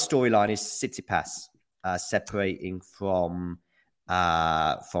other storyline is Tsitsipas separating from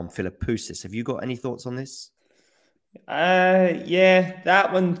Philippoussis. Have you got any thoughts on this? That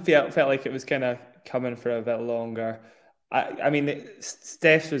one felt like it was kind of coming for a bit longer. I mean,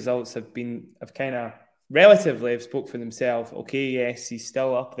 Steph's results have kind of relatively spoke for themselves. Okay, yes, he's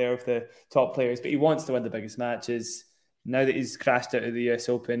still up there with the top players, but he wants to win the biggest matches. Now that he's crashed out of the US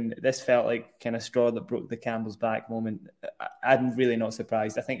Open, this felt like kind of straw that broke the camel's back moment. I'm really not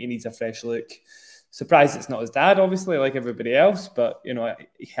surprised. I think he needs a fresh look. Surprised it's not his dad, obviously, like everybody else. But,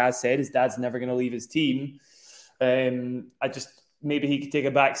 he has said his dad's never going to leave his team. Maybe he could take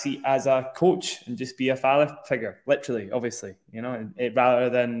a back seat as a coach and just be a father figure, literally, obviously, rather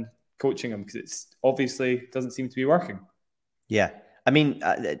than coaching him, because it's obviously doesn't seem to be working. Yeah. I mean,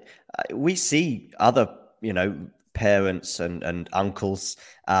 we see other, parents and uncles,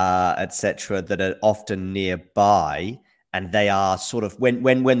 etc., that are often nearby, and they are sort of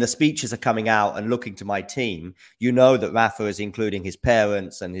when the speeches are coming out and looking to my team, that Rafa is including his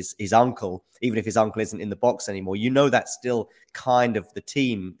parents and his uncle, even if his uncle isn't in the box anymore. That's still kind of the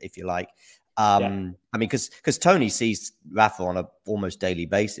team, if you like. I mean, because Tony sees Rafa on a almost daily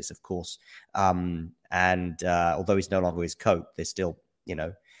basis, of course, and although he's no longer his coach, there's still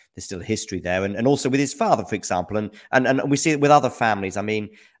a history there, and also with his father, for example, and we see it with other families. I mean,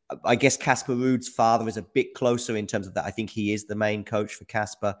 I guess Casper Ruud's father is a bit closer in terms of that. I think he is the main coach for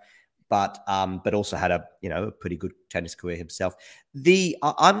Casper, but also had a pretty good tennis career himself.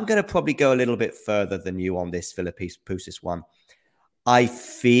 I'm going to probably go a little bit further than you on this Philippoussis one. I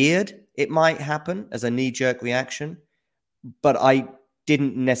feared it might happen as a knee-jerk reaction, but I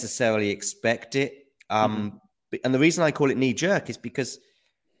didn't necessarily expect it. And the reason I call it knee-jerk is because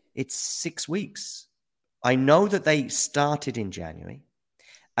it's 6 weeks. I know that they started in January.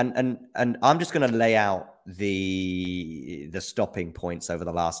 And I'm just going to lay out the stopping points over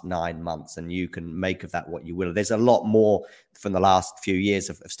the last 9 months, and you can make of that what you will. There's a lot more from the last few years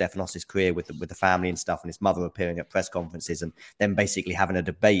of Stefanos' career with the family and stuff, and his mother appearing at press conferences and then basically having a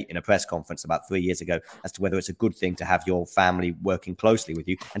debate in a press conference about 3 years ago as to whether it's a good thing to have your family working closely with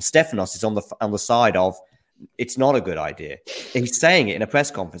you. And Stefanos is on the side of, it's not a good idea. He's saying it in a press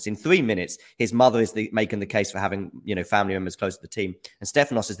conference. In 3 minutes, his mother is making the case for having, family members close to the team. And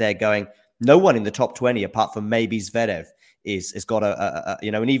Stefanos is there going, no one in the top 20, apart from maybe Zverev, has got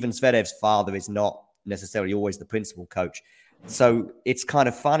and even Zverev's father is not necessarily always the principal coach. So it's kind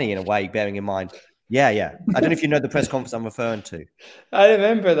of funny in a way, bearing in mind. Yeah. I don't know if you know the press conference I'm referring to. I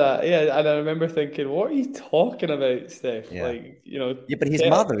remember that. Yeah, and I remember thinking, "What are you talking about, Steph?" Yeah. Yeah, but his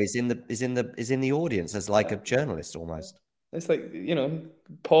mother is in the audience as like a journalist almost. It's like,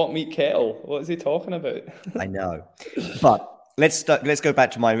 pot meet kettle. What is he talking about? I know, but let's go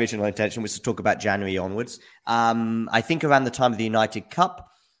back to my original intention, which is to talk about January onwards. I think around the time of the United Cup,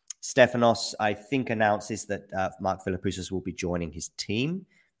 Stefanos, I think, announces that Mark Philippoussis will be joining his team.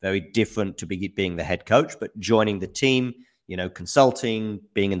 Very different to being the head coach, but joining the team, consulting,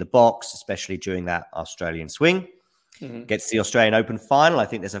 being in the box, especially during that Australian swing. Gets the Australian Open final. I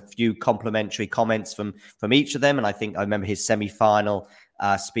think there's a few complimentary comments from each of them. And I remember his semi-final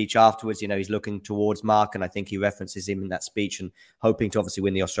speech afterwards. He's looking towards Mark, and I think he references him in that speech and hoping to obviously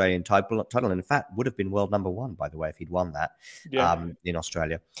win the Australian title. And in fact, would have been world number one, by the way, if he'd won that in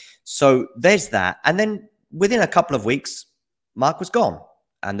Australia. So there's that. And then within a couple of weeks, Mark was gone.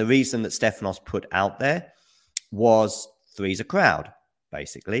 And the reason that Stefanos put out there was three's a crowd,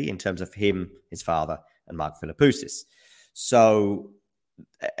 basically, in terms of him, his father, and Mark Philippoussis. So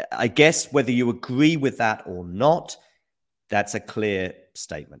I guess whether you agree with that or not, that's a clear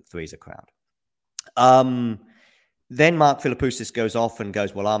statement. Three's a crowd. Then Mark Philippoussis goes off and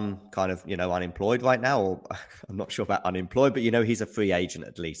goes, well, I'm kind of, unemployed right now, or I'm not sure about unemployed, but, he's a free agent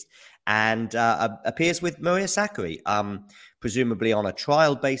at least. And appears with Maria Sakkari, presumably on a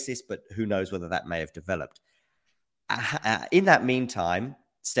trial basis, but who knows whether that may have developed. In that meantime,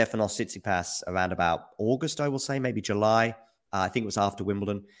 Stefanos Tsitsipas, around about August, I will say, maybe July, I think it was after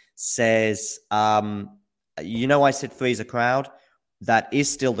Wimbledon, says, I said three's a crowd. That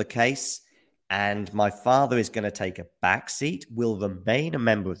is still the case. And my father is going to take a back seat, will remain a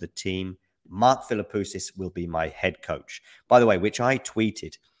member of the team. Mark Philippoussis will be my head coach. By the way, which I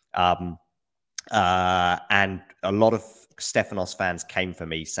tweeted. And a lot of Stefanos fans came for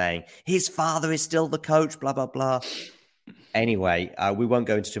me saying, his father is still the coach, blah, blah, blah. Anyway, we won't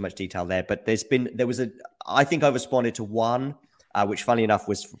go into too much detail there, but I think I responded to one, which funny enough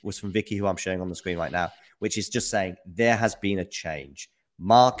was from Vicky, who I'm showing on the screen right now, which is just saying there has been a change.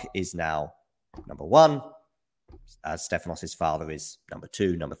 Mark is now number one. Stefanos' father is number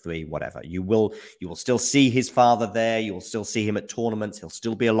two, number three, whatever. You will still see his father there. You will still see him at tournaments. He'll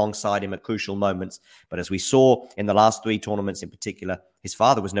still be alongside him at crucial moments. But as we saw in the last three tournaments in particular, his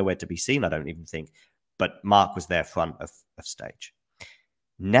father was nowhere to be seen, I don't even think. But Mark was there front of stage.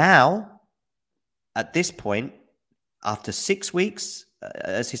 Now, at this point, after 6 weeks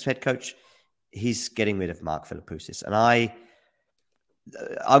as his head coach, he's getting rid of Mark Philippoussis. And I'm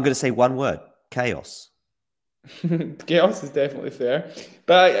going to say one word: chaos. Chaos is definitely fair.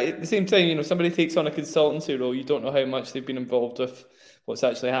 But at the same time, somebody takes on a consultancy role, you don't know how much they've been involved with what's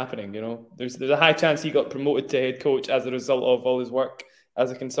actually happening. There's a high chance he got promoted to head coach as a result of all his work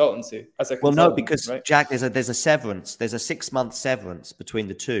as a consultancy. Well, no, because right? Jack, there's a severance. There's a 6-month severance between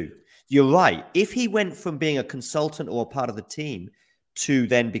the two. You're right. If he went from being a consultant or a part of the team to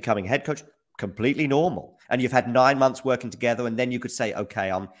then becoming head coach, completely normal. And you've had 9 months working together, and then you could say,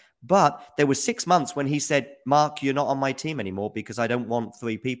 okay, but there was 6 months when he said, Mark, you're not on my team anymore because I don't want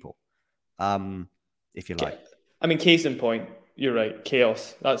 3 people, if you like. I mean, case in point, you're right.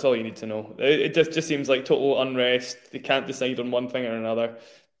 Chaos. That's all you need to know. It just seems like total unrest. They can't decide on one thing or another.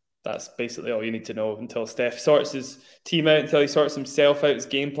 That's basically all you need to know until Steph sorts his team out, until he sorts himself out, his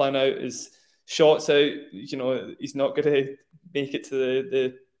game plan out, his shots out. You know, he's not going to make it to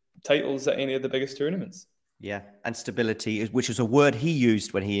the titles at any of the biggest tournaments. Yeah, and stability, which was a word he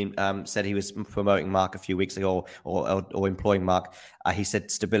used when he said he was promoting Mark a few weeks ago or employing Mark. He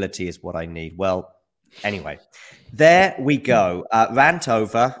said, stability is what I need. Well, anyway, there we go. Rant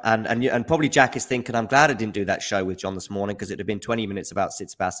over. And probably Jack is thinking, I'm glad I didn't do that show with John this morning because it'd have been 20 minutes about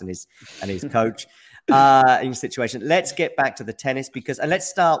Tsitsipas and his coach in situation. Let's get back to the tennis and let's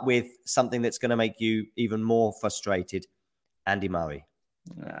start with something that's going to make you even more frustrated. Andy Murray.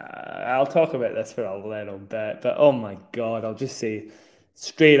 I'll talk about this for a little bit, but oh my God, I'll just say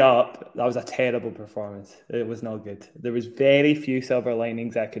straight up, that was a terrible performance. It was not good. There was very few silver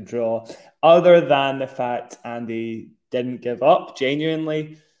linings I could draw, other than the fact Andy didn't give up,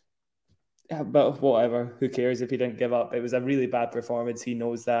 genuinely. But whatever, who cares if he didn't give up? It was a really bad performance. He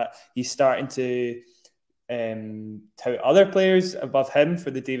knows that. He's starting to tout other players above him for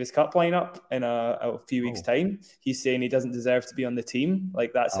the Davis Cup lineup in a few weeks' time. He's saying he doesn't deserve to be on the team.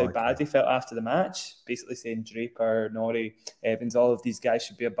 Like, that's how bad he felt after the match. Basically saying Draper, Norrie, Evans, all of these guys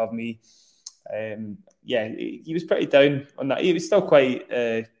should be above me. He was pretty down on that. He was still quite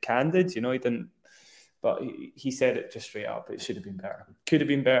candid, you know. He didn't, but he said it just straight up. It should have been better. Could have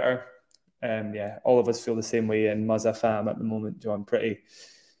been better. All of us feel the same way in Mazza fam at the moment, John. Pretty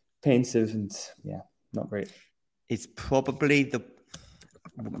pensive and not great. It's probably the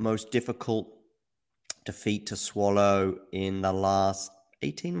most difficult defeat to swallow in the last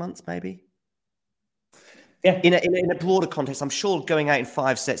 18 months, maybe. Yeah. In a broader context, I'm sure going out in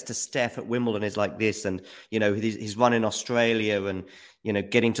 5 sets to Steph at Wimbledon is like this, and you know his run in Australia, and you know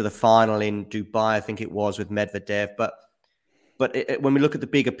getting to the final in Dubai, I think it was, with Medvedev. But when we look at the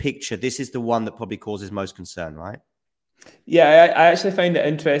bigger picture, this is the one that probably causes most concern, right? Yeah, I actually find it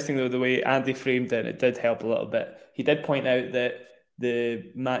interesting, though, the way Andy framed it. It did help a little bit. He did point out that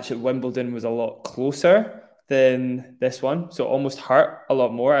the match at Wimbledon was a lot closer than this one, so it almost hurt a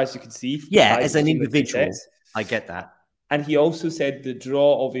lot more, as you can see. Yeah, as an individual, I get that. And he also said the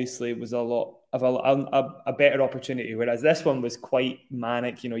draw obviously was a lot of a better opportunity, whereas this one was quite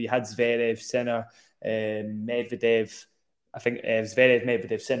manic. You know, you had Zverev, Sinner, Medvedev. I think Zverev,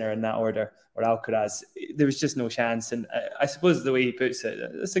 Medvedev, Sinner in that order, or Alcaraz. There was just no chance. And I suppose the way he puts it,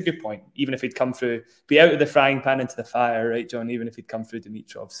 that's a good point. Even if he'd come through, be out of the frying pan into the fire, right, John? Even if he'd come through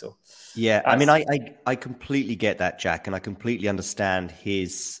Dimitrov. So, yeah, I mean, I completely get that, Jack, and I completely understand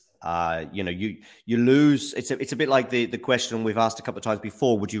his. You lose. It's a bit like the question we've asked a couple of times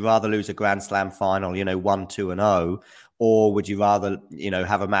before. Would you rather lose a Grand Slam final, 1-2-0, or would you rather,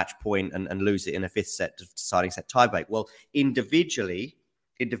 have a match point and lose it in a 5th set, deciding set tiebreak? Well, individually,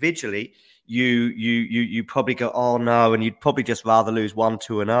 you probably go, oh no, and you'd probably just rather lose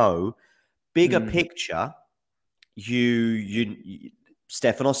 1-2-0. Bigger picture, Stefanos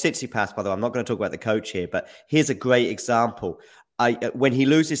Tsitsipas, by the way, I'm not going to talk about the coach here, but here's a great example. When he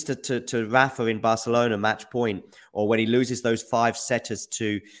loses to Rafa in Barcelona match point, or when he loses those 5 setters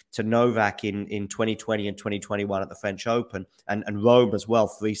to Novak in 2020 and 2021 at the French Open, and Rome as well,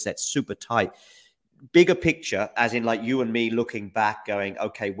 3 sets, super tight. Bigger picture, as in like you and me looking back going,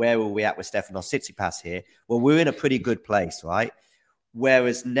 okay, where were we at with Stefanos Tsitsipas here? Well, we're in a pretty good place, right?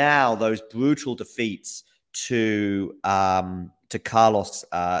 Whereas now those brutal defeats to Carlos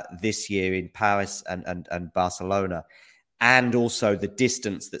this year in Paris and Barcelona, and also the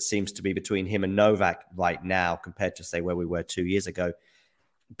distance that seems to be between him and Novak right now compared to, say, where we were 2 years ago.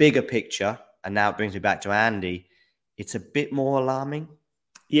 Bigger picture, and now it brings me back to Andy, it's a bit more alarming.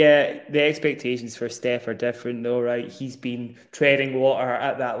 Yeah, the expectations for Steph are different though, right? He's been treading water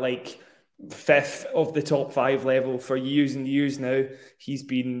at that, 5th of the top 5 level for years and years now. He's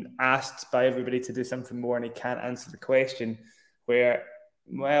been asked by everybody to do something more, and he can't answer the question. Where,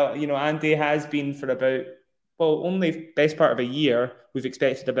 Andy has been for about... only best part of a year, we've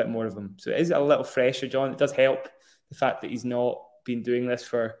expected a bit more of him. So it is a little fresher, John. It does help the fact that he's not been doing this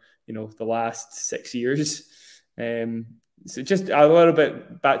for, the last 6 years. So just a little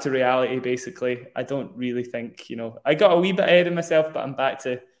bit back to reality, basically. I don't really think, I got a wee bit ahead of myself, but I'm back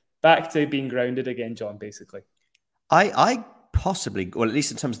to being grounded again, John, basically. I possibly, or at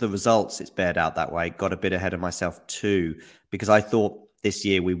least in terms of the results, it's bared out that way, got a bit ahead of myself too, because I thought this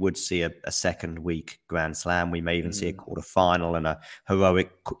year we would see a second week Grand Slam. We may even see a quarterfinal and a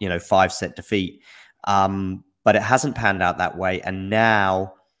heroic, 5-set defeat. But it hasn't panned out that way. And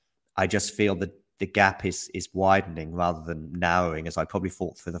now I just feel that the gap is widening rather than narrowing, as I probably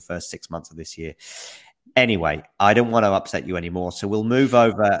thought for the first 6 months of this year. Anyway, I don't want to upset you anymore. So we'll move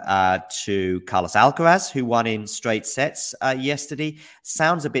over to Carlos Alcaraz, who won in straight sets yesterday.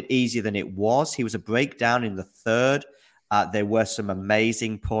 Sounds a bit easier than it was. He was a breakdown in the third. There were some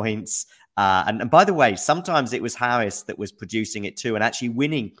amazing points. And by the way, sometimes it was Harris that was producing it too and actually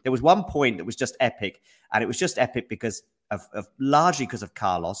winning. There was one point that was just epic, and it was just epic because of largely because of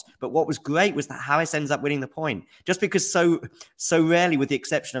Carlos. But what was great was that Harris ends up winning the point, just because so rarely, with the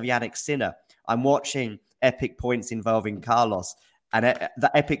exception of Yannick Sinner, I'm watching epic points involving Carlos, and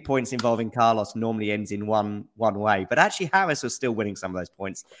the epic points involving Carlos normally ends in one way. But actually, Harris was still winning some of those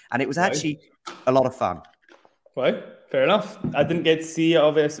points, and it was actually a lot of fun. Well, fair enough. I didn't get to see it.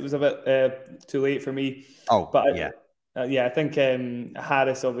 Obviously, it was a bit too late for me. I think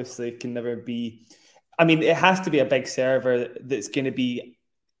Harris obviously can never be. I mean, it has to be a big server that's going to be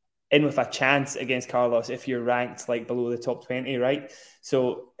in with a chance against Carlos if you're ranked like below the top 20, right?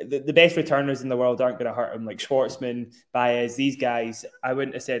 So the best returners in the world aren't going to hurt him, like Schwartzman, Baez, these guys. I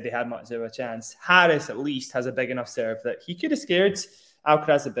wouldn't have said they had much of a chance. Harris at least has a big enough serve that he could have scared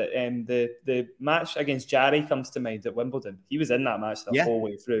Alcaraz a bit. The match against Jarry comes to mind at Wimbledon. He was in that match the whole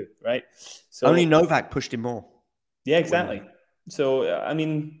way through, right? So only Novak pushed him more. Yeah, exactly. So, I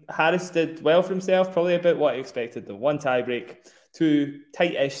mean, Harris did well for himself, probably about what I expected. The one tiebreak, 2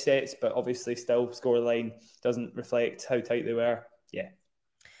 tight-ish sets, but obviously still scoreline doesn't reflect how tight they were. Yeah.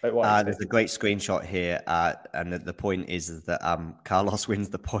 There's a great screenshot here, and the point is that Carlos wins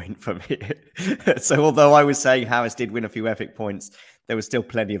the point from here. So although I was saying Harris did win a few epic points, there was still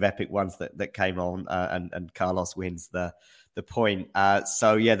plenty of epic ones that came on, and Carlos wins the point.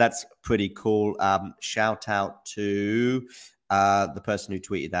 So yeah, that's pretty cool. Shout out to the person who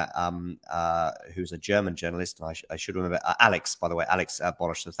tweeted that, who's a German journalist, and I should remember, Alex, by the way, Alex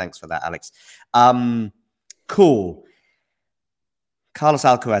Bolish. So thanks for that, Alex. Cool. Carlos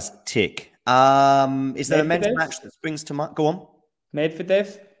Alcaraz, tick. Is there a men's match that springs to mind? Go on.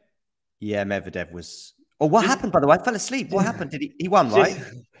 Medvedev? Yeah, Medvedev was... Oh, what happened, by the way? I fell asleep. What happened? He won, right?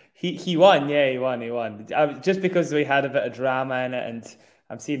 He won, yeah, he won. Just because we had a bit of drama in it, and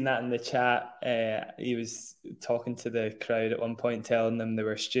I'm seeing that in the chat. He was talking to the crowd at one point, telling them they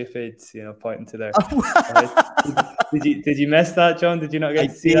were stupid, pointing to their... Did you miss that, John? Did you not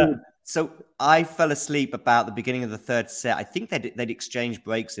get to see that? So I fell asleep about the beginning of the third set. I think they'd exchanged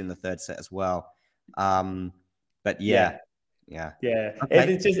breaks in the third set as well. But yeah. Okay.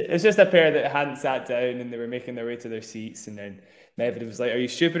 It's just a pair that hadn't sat down and they were making their way to their seats, and then Medvedev was like, "Are you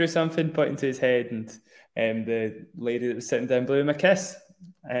stupid or something?" pointing to his head, and the lady that was sitting down blew him a kiss,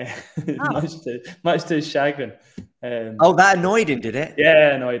 much to his chagrin. That annoyed him, did it?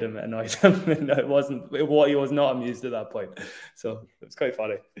 Yeah, annoyed him. No, it wasn't. What he was not amused at that point, so it was quite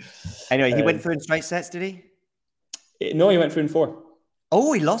funny. Anyway, he went through in straight sets, did he? No, he went through in 4.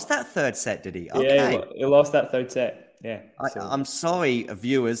 Oh, he lost that third set, did he? Okay. Yeah, he lost that third set. Yeah, I'm sorry,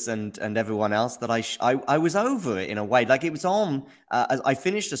 viewers and everyone else, that I was over it in a way. Like, it was on. I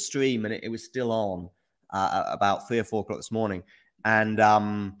finished a stream and it was still on about 3 or 4 o'clock this morning, and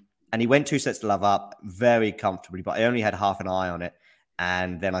he went 2 sets to love up very comfortably, but I only had half an eye on it,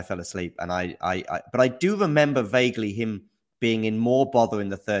 and then I fell asleep. And but I do remember vaguely him being in more bother in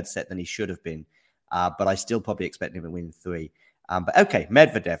the third set than he should have been. But I still probably expect him to win 3. But okay,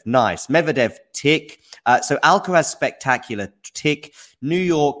 Medvedev, nice. Medvedev, tick. So Alcaraz, spectacular, tick. New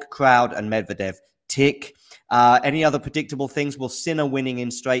York crowd and Medvedev, tick. Any other predictable things? Well, Sinner winning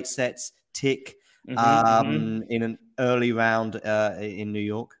in straight sets, tick. In an early round in New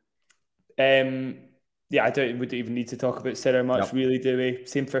York. Yeah, we don't even need to talk about Sinner much, really, do we?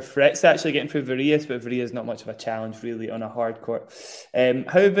 Same for Fritz, actually getting through Varillas, but Varillas not much of a challenge, really, on a hard court.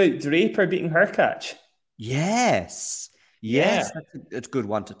 How about Draper beating Hurkacz? Yes, that's a good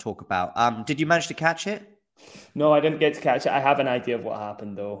one to talk about. Did you manage to catch it? No, I didn't get to catch it. I have an idea of what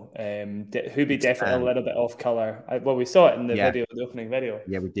happened, though. Hubie definitely a little bit off colour. We saw it in the video, the opening video.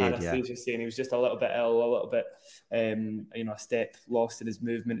 Yeah, we did. Anastasia saying he was just a little bit ill, a little bit, a step lost in his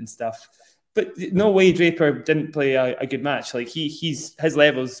movement and stuff. But no way Draper didn't play a good match. Like his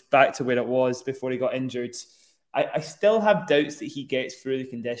level's back to where it was before he got injured. I still have doubts that he gets through the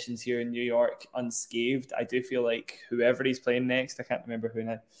conditions here in New York unscathed. I do feel like whoever he's playing next, I can't remember who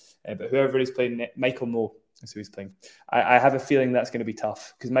now, but whoever he's playing, Michael Moe is who he's playing. I have a feeling that's going to be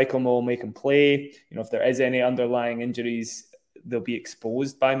tough because Michael Moe will make him play. If there is any underlying injuries, they'll be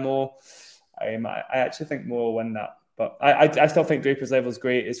exposed by Moe. I actually think Moe will win that. But I still think Draper's level is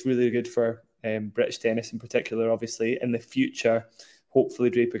great. It's really good for British tennis in particular, obviously. In the future, hopefully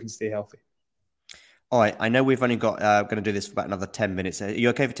Draper can stay healthy. All right, I know we've only got going to do this for about another 10 minutes. Are you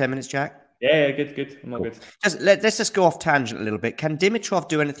okay for 10 minutes, Jack? Yeah, good. I'm all good. Let's just go off tangent a little bit. Can Dimitrov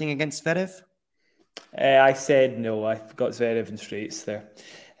do anything against Zverev? I said no. I got Zverev in straights there.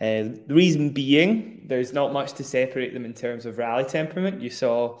 The reason being, there's not much to separate them in terms of rally temperament. You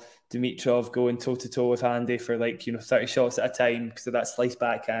saw Dimitrov going toe-to-toe with Andy for 30 shots at a time because of that slice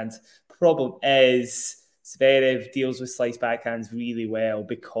backhand. Problem is, Zverev deals with slice backhands really well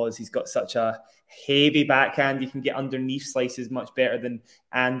because he's got such a heavy backhand. You can get underneath slices much better than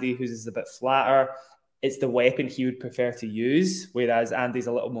Andy, who's is a bit flatter. It's the weapon he would prefer to use, whereas Andy's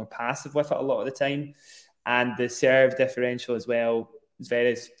a little more passive with it a lot of the time. And the serve differential as well,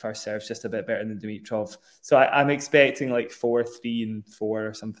 Zverev's first serve's just a bit better than Dimitrov. So I'm expecting 4-3 and 4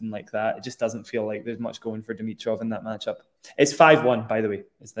 or something like that. It just doesn't feel like there's much going for Dimitrov in that matchup. It's 5-1, by the way.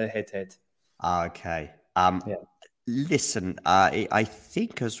 It's the head-to-head. Okay. Listen, I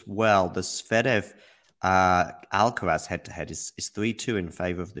think as well the Zverev Alcaraz head-to-head is 3-2 in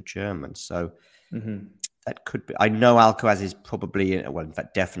favor of the German. So that could be. I know Alcaraz is probably, well, in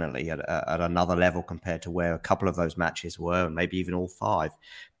fact, definitely at another level compared to where a couple of those matches were, and maybe even all 5.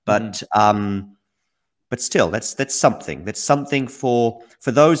 But still, that's something. That's something for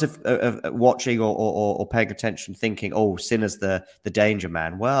those of watching or paying attention, thinking, oh, Sinner's the danger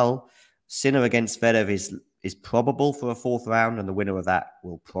man. Well, Sinner against Zverev is probable for a 4th round, and the winner of that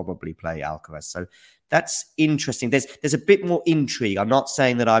will probably play Alcaraz. So that's interesting. There's a bit more intrigue. I'm not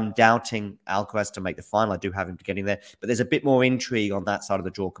saying that I'm doubting Alcaraz to make the final. I do have him getting there, but there's a bit more intrigue on that side of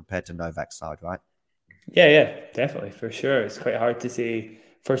the draw compared to Novak's side, right? Yeah, definitely, for sure. It's quite hard to say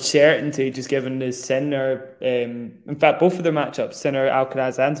for certainty, just given the Sinner. In fact, both of their matchups, Sinner,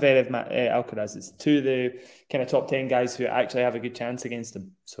 Alcaraz, and Zverev, Alcaraz, it's 2 of the kind of top 10 guys who actually have a good chance against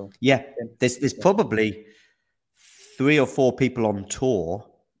him. So there's probably 3 or 4 people on tour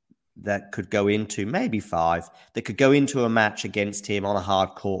that could go into, maybe 5, that could go into a match against him on a hard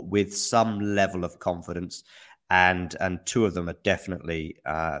court with some level of confidence. And 2 of them are definitely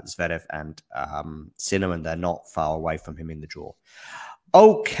Zverev and Sinner, and they're not far away from him in the draw.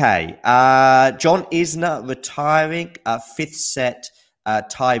 Okay. John Isner retiring, 5th set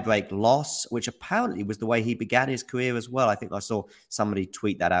tiebreak loss, which apparently was the way he began his career as well. I think I saw somebody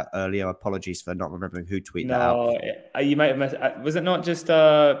tweet that out earlier. Apologies for not remembering who tweeted that out. No, you might have missed. Was it not just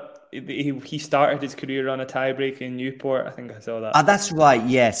he started his career on a tiebreak in Newport? I think I saw that. That's right.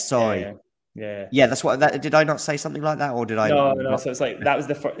 Yes. Sorry. Yeah. That's what. Did I not say something like that, or did I? No. So it's that was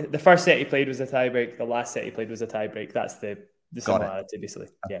the first set he played was a tiebreak. The last set he played was a tiebreak. That's the similarity, basically.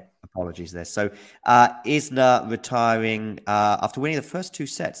 Yeah. Apologies there. So Isner retiring after winning the first 2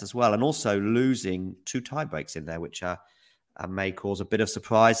 sets as well, and also losing 2 tiebreaks in there, which may cause a bit of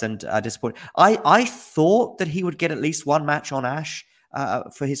surprise and disappointment. I thought that he would get at least 1 match on Ash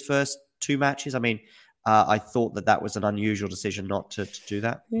for his first 2 matches. I mean, I thought that was an unusual decision not to do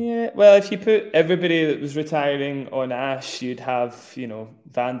that. Yeah, well, if you put everybody that was retiring on Ash, you'd have,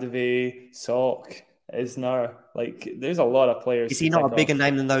 Van de Vee, Sock, Isner. There's a lot of players. Is he not a bigger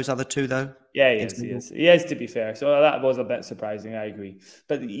name than those other 2, though? Yeah, he is. He is, to be fair. So that was a bit surprising, I agree.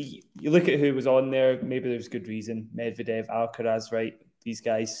 But you look at who was on there, maybe there's good reason. Medvedev, Alcaraz, right? These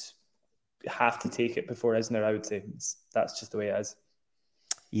guys have to take it before Isner, I would say. That's just the way it is.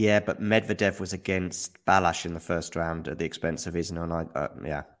 Yeah, but Medvedev was against Balázs in the first round at the expense of Isner.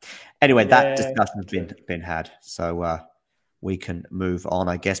 And Anyway, that discussion's been had. So we can move on,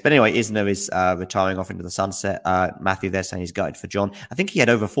 I guess. But anyway, Isner is retiring off into the sunset. Matthew, they're saying he's gutted for John. I think he had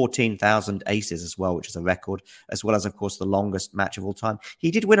over 14,000 aces as well, which is a record, as well as, of course, the longest match of all time.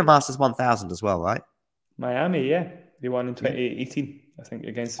 He did win a Masters 1000 as well, right? Miami, yeah. He won in 2018, I think,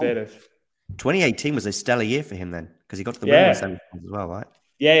 against Zverev. 2018 was a stellar year for him then, because he got to the Wimbledon semi-finals as well, right?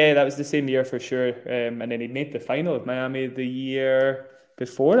 Yeah, that was the same year for sure. And then he made the final of Miami the year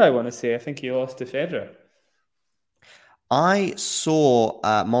before, I want to say. I think he lost to Federer. I saw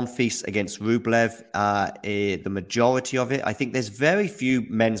Monfils against Rublev, the majority of it. I think there's very few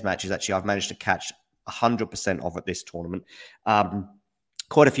men's matches, actually, I've managed to catch 100% of at this tournament.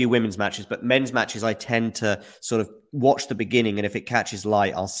 Quite a few women's matches, but men's matches, I tend to sort of watch the beginning, and if it catches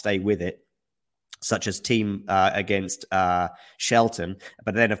light, I'll stay with it, such as Team against Shelton.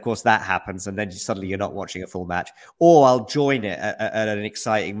 But then, of course, that happens, and then suddenly you're not watching a full match. Or I'll join it at an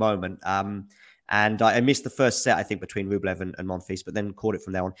exciting moment. And I missed the first set, I think, between Rublev and Monfils, but then caught it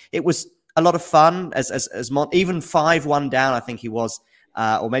from there on. It was a lot of fun, as even 5-1 down, I think he was,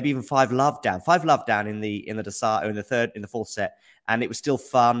 or maybe even 5-love down. 5-love down in the fourth set, and it was still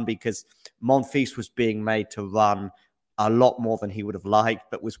fun because Monfils was being made to run a lot more than he would have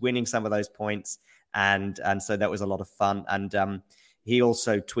liked, but was winning some of those points. And so that was a lot of fun. And he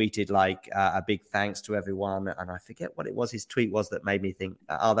also tweeted like a big thanks to everyone. And I forget what it was his tweet was that made me think,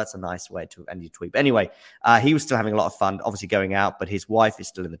 oh, that's a nice way to end your tweet. But anyway, he was still having a lot of fun, obviously going out, but his wife is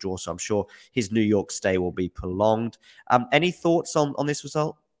still in the draw. So I'm sure his New York stay will be prolonged. Any thoughts on this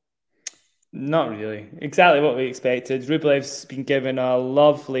result? Not really. Exactly what we expected. Rublev's been given a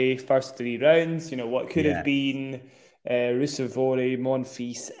lovely first 3 rounds. What could have been Rusevori,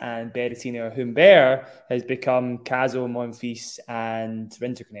 Monfils, and Berrettini or Humbert has become Caso, Monfils, and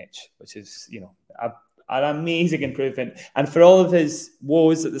Rinderknech, which is, an amazing improvement. And for all of his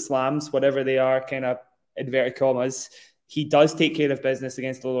woes at the slams, whatever they are, kind of inverted commas, he does take care of business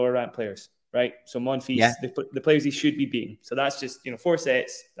against the lower ranked players. Right, so Monfils, the players he should be beating. So that's just 4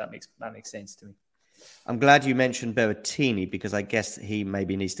 sets. That makes sense to me. I'm glad you mentioned Berrettini because I guess he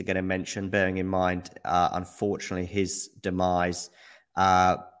maybe needs to get a mention, bearing in mind, unfortunately, his demise.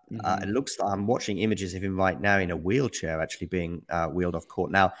 It looks like I'm watching images of him right now in a wheelchair, actually being wheeled off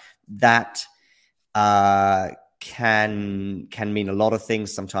court. Now that can mean a lot of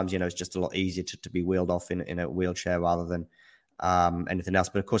things. Sometimes it's just a lot easier to be wheeled off in a wheelchair rather than anything else.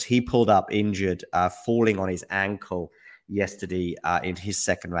 But of course, he pulled up injured, falling on his ankle yesterday in his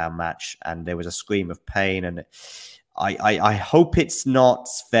second round match, and there was a scream of pain. And I hope it's not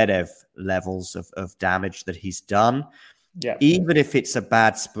Zverev levels of damage that he's done. Yeah. Even if it's a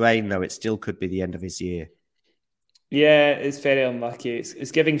bad sprain, though, it still could be the end of his year. Yeah, it's very unlucky.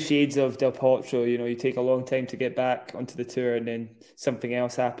 It's giving shades of Del Potro. You take a long time to get back onto the tour and then something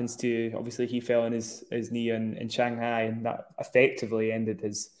else happens to you. Obviously, he fell on his knee in Shanghai, and that effectively ended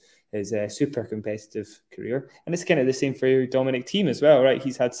his super competitive career. And it's kind of the same for Dominic Thiem as well, right?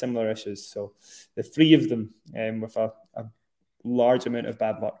 He's had similar issues. So the 3 of them with a large amount of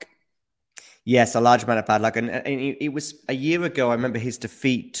bad luck. Yes, a large amount of bad luck. And it was a year ago, I remember his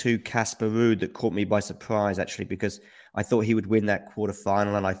defeat to Casper Ruud that caught me by surprise, actually, because I thought he would win that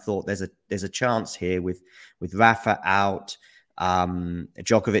quarterfinal. And I thought there's a chance here with Rafa out,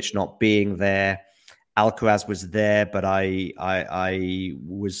 Djokovic not being there. Alcaraz was there, but I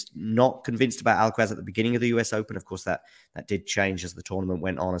was not convinced about Alcaraz at the beginning of the US Open. Of course, that did change as the tournament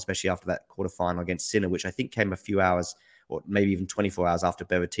went on, especially after that quarterfinal against Sinner, which I think came a few hours or maybe even 24 hours after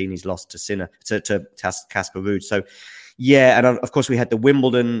Berrettini's lost to Sinner, to Casper Ruud. So, yeah, and of course we had the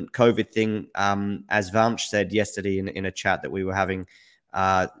Wimbledon COVID thing. As Vanch said yesterday in a chat that we were having,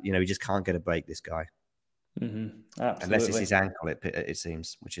 we just can't get a break, this guy. Mm-hmm. Unless it's his ankle, it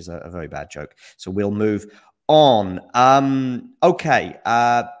seems, which is a very bad joke. So we'll move on. Okay.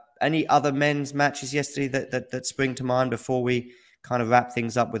 Any other men's matches yesterday that spring to mind before we kind of wrap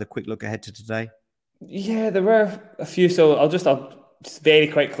things up with a quick look ahead to today? Yeah, there were a few. So I'll just very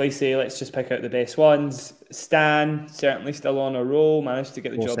quickly say, let's just pick out the best ones. Stan, certainly still on a roll, managed to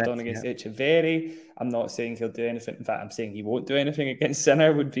get the job done against Echeverry. I'm not saying he'll do anything. In fact, I'm saying he won't do anything against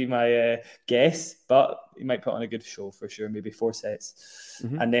Sinner, would be my guess. But he might put on a good show for sure, maybe 4 sets.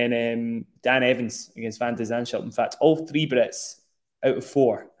 Mm-hmm. And then Dan Evans against Van de Zandschulp. In fact, all 3 Brits out of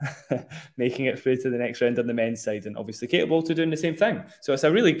 4 making it through to the next round on the men's side, and obviously capable to doing the same thing. So it's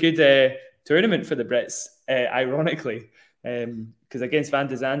a really good tournament for the Brits, ironically, because against Van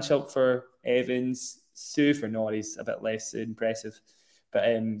de Zandschulp for Evans, Sue for Norrie's a bit less impressive. But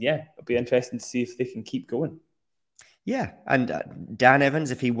it'll be interesting to see if they can keep going. Yeah, and Dan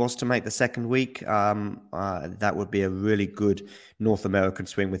Evans, if he was to make the second week, that would be a really good North American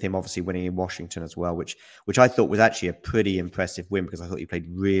swing with him obviously winning in Washington as well, which I thought was actually a pretty impressive win because I thought he played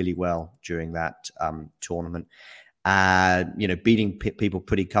really well during that tournament. Beating people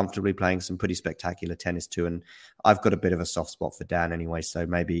pretty comfortably, playing some pretty spectacular tennis too. And I've got a bit of a soft spot for Dan anyway, so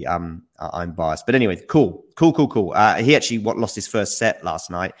maybe I'm biased. But anyway, cool. He actually lost his first set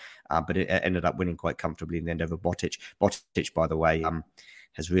last night, but it ended up winning quite comfortably in the end over Botic. Botic, by the way,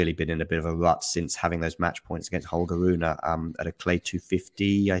 has really been in a bit of a rut since having those match points against Holger Rune at a Clay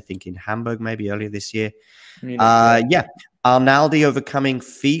 250, I think in Hamburg, maybe earlier this year. Arnaldi overcoming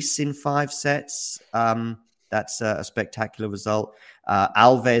Fils in 5 sets. That's a spectacular result.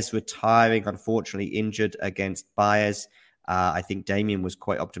 Alves retiring, unfortunately injured against Baez. I think Damien was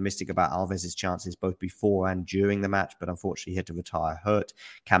quite optimistic about Alves' chances both before and during the match, but unfortunately he had to retire hurt.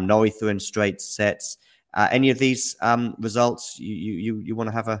 Cam Norrie threw in straight sets. Any of these results you want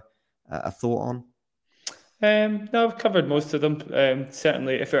to have a thought on? No, I've covered most of them.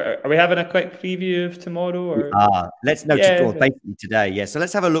 Certainly, are we having a quick preview of tomorrow? Or basically today. Yeah, so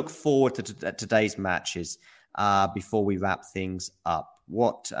let's have a look forward to today's matches. Before we wrap things up,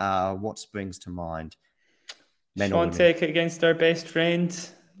 what springs to mind? Swiatek against our best friend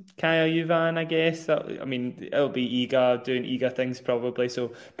Kaya Juvan, I guess. I mean, it'll be Iga doing Iga things probably.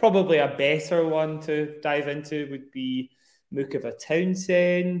 So probably a better one to dive into would be Mukova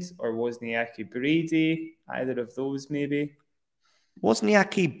Townsend or Wozniacki Brady. Either of those, maybe.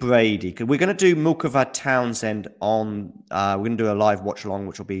 Wozniacki Brady. We're going to do Mukova Townsend on. We're going to do a live watch along,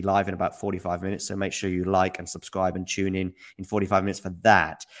 which will be live in about 45 minutes. So make sure you like and subscribe and tune in 45 minutes for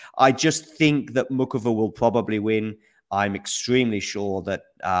that. I just think that Mukova will probably win. I'm extremely sure that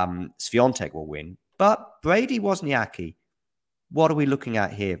Swiatek will win. But Brady Wozniacki, what are we looking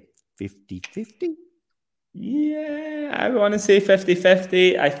at here? 50-50? Yeah, I want to say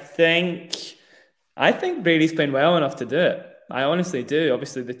 50-50. I think Brady's playing well enough to do it. I honestly do.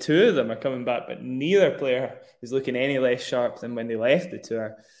 Obviously, the two of them are coming back, but neither player is looking any less sharp than when they left the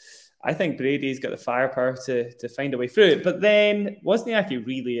tour. I think Brady's got the firepower to find a way through it. But then Wozniacki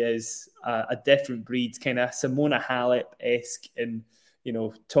really is a different breed, kind of Simona Halep-esque in,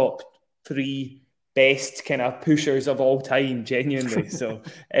 top 3 best kind of pushers of all time, genuinely. So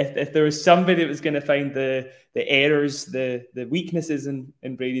if there was somebody that was going to find the errors, the weaknesses in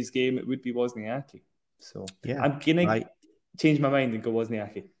Brady's game, it would be Wozniacki. So yeah, I'm going to change my mind and go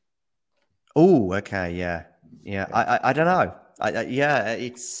Wozniacki. Oh, okay, yeah. I don't know.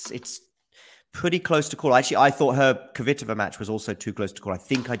 It's pretty close to call. Actually, I thought her Kvitova match was also too close to call. I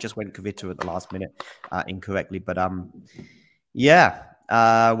think I just went Kvitova at the last minute incorrectly, but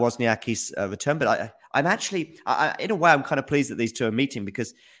Wozniacki's return. But I'm actually, in a way, I'm kind of pleased that these two are meeting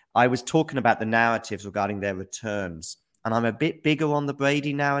because I was talking about the narratives regarding their returns, and I'm a bit bigger on the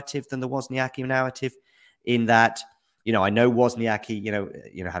Brady narrative than the Wozniacki narrative, in that I know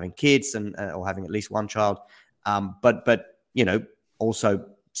Wozniacki, having kids and or having at least one child, but also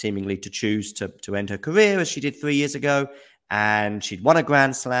seemingly to choose to end her career as she did 3 years ago, and she'd won a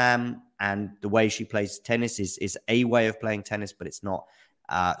Grand Slam, and the way she plays tennis is a way of playing tennis, but it's not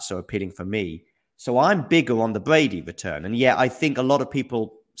so appealing for me. So I'm bigger on the Brady return, and I think a lot of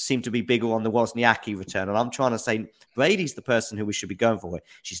people seem to be bigger on the Wozniacki return, and I'm trying to say Brady's the person who we should be going for.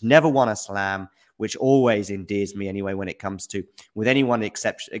 She's never won a Slam, which always endears me anyway when it comes to with anyone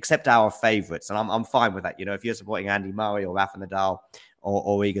except our favorites. And I'm fine with that. If you're supporting Andy Murray or Rafa Nadal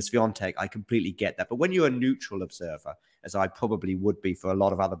or Iga Swiatek, I completely get that. But when you're a neutral observer, as I probably would be for a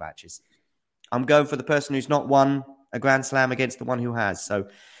lot of other matches, I'm going for the person who's not won a Grand Slam against the one who has. So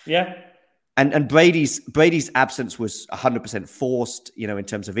yeah. And Brady's absence was 100% forced, in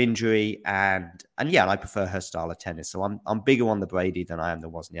terms of injury, and I prefer her style of tennis. So I'm bigger on the Brady than I am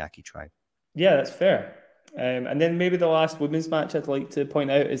the Wozniacki train. Yeah, that's fair. And then maybe the last women's match I'd like to point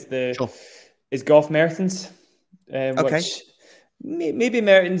out is Goff Mertens, which maybe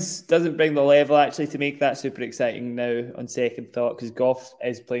Mertens doesn't bring the level actually to make that super exciting now on second thought, because Goff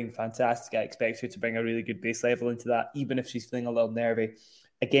is playing fantastic. I expect her to bring a really good base level into that, even if she's feeling a little nervy,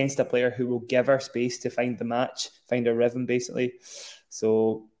 against a player who will give her space to find the match, find her rhythm, basically.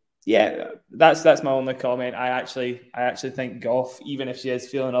 So yeah, that's my only comment. I actually think Goff, even if she is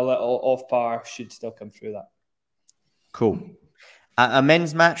feeling a little off par, should still come through that. Cool. A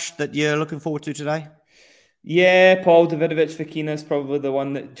men's match that you're looking forward to today? Yeah, Paul Davidovich-Fokina is probably the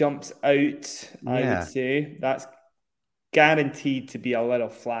one that jumps out. Yeah. I would say that's guaranteed to be a little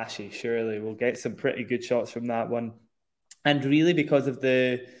flashy. Surely we'll get some pretty good shots from that one. And really, because of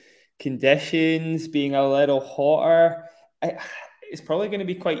the conditions being a little hotter, it's probably going to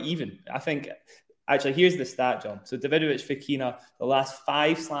be quite even. I think, actually, here's the stat, John. So Davidovich-Fokina, the last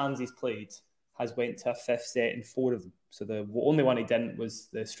 5 slams he's played, has went to a 5th set in 4 of them. So the only one he didn't was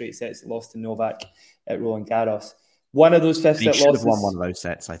the straight sets lost to Novak at Roland Garros. One of those 5th set losses... He should have won one of those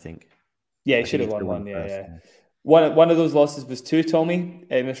sets, I think. Yeah, he should have won one, yeah. One of those losses was to Tommy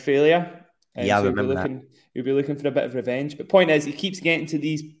in Australia. Yeah, I remember that. He'll be looking for a bit of revenge. But point is, he keeps getting to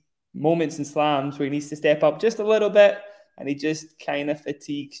these moments in slams where he needs to step up just a little bit, and he just kind of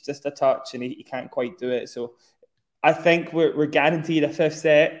fatigues just a touch, and he can't quite do it. So I think we're guaranteed a 5th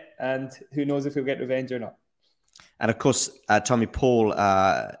set, and who knows if he'll get revenge or not. And of course, Tommy Paul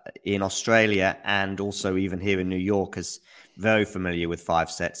in Australia and also even here in New York is very familiar with 5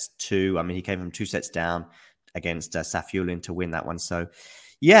 sets too. I mean, he came from 2 sets down against Safiullin to win that one. So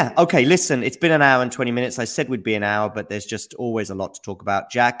yeah, okay, listen, it's been an hour and 20 minutes. I said we'd be an hour, but there's just always a lot to talk about.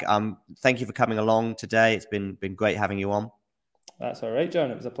 Jack, thank you for coming along today. It's been great having you on. That's all right,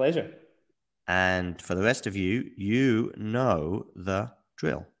 John. It was a pleasure. And for the rest of you, you know the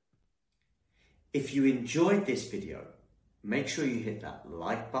drill. If you enjoyed this video, make sure you hit that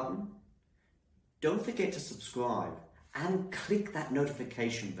like button. Don't forget to subscribe and click that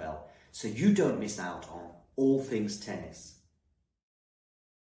notification bell so you don't miss out on all things tennis.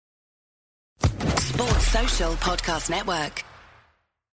 Sports Social Podcast Network.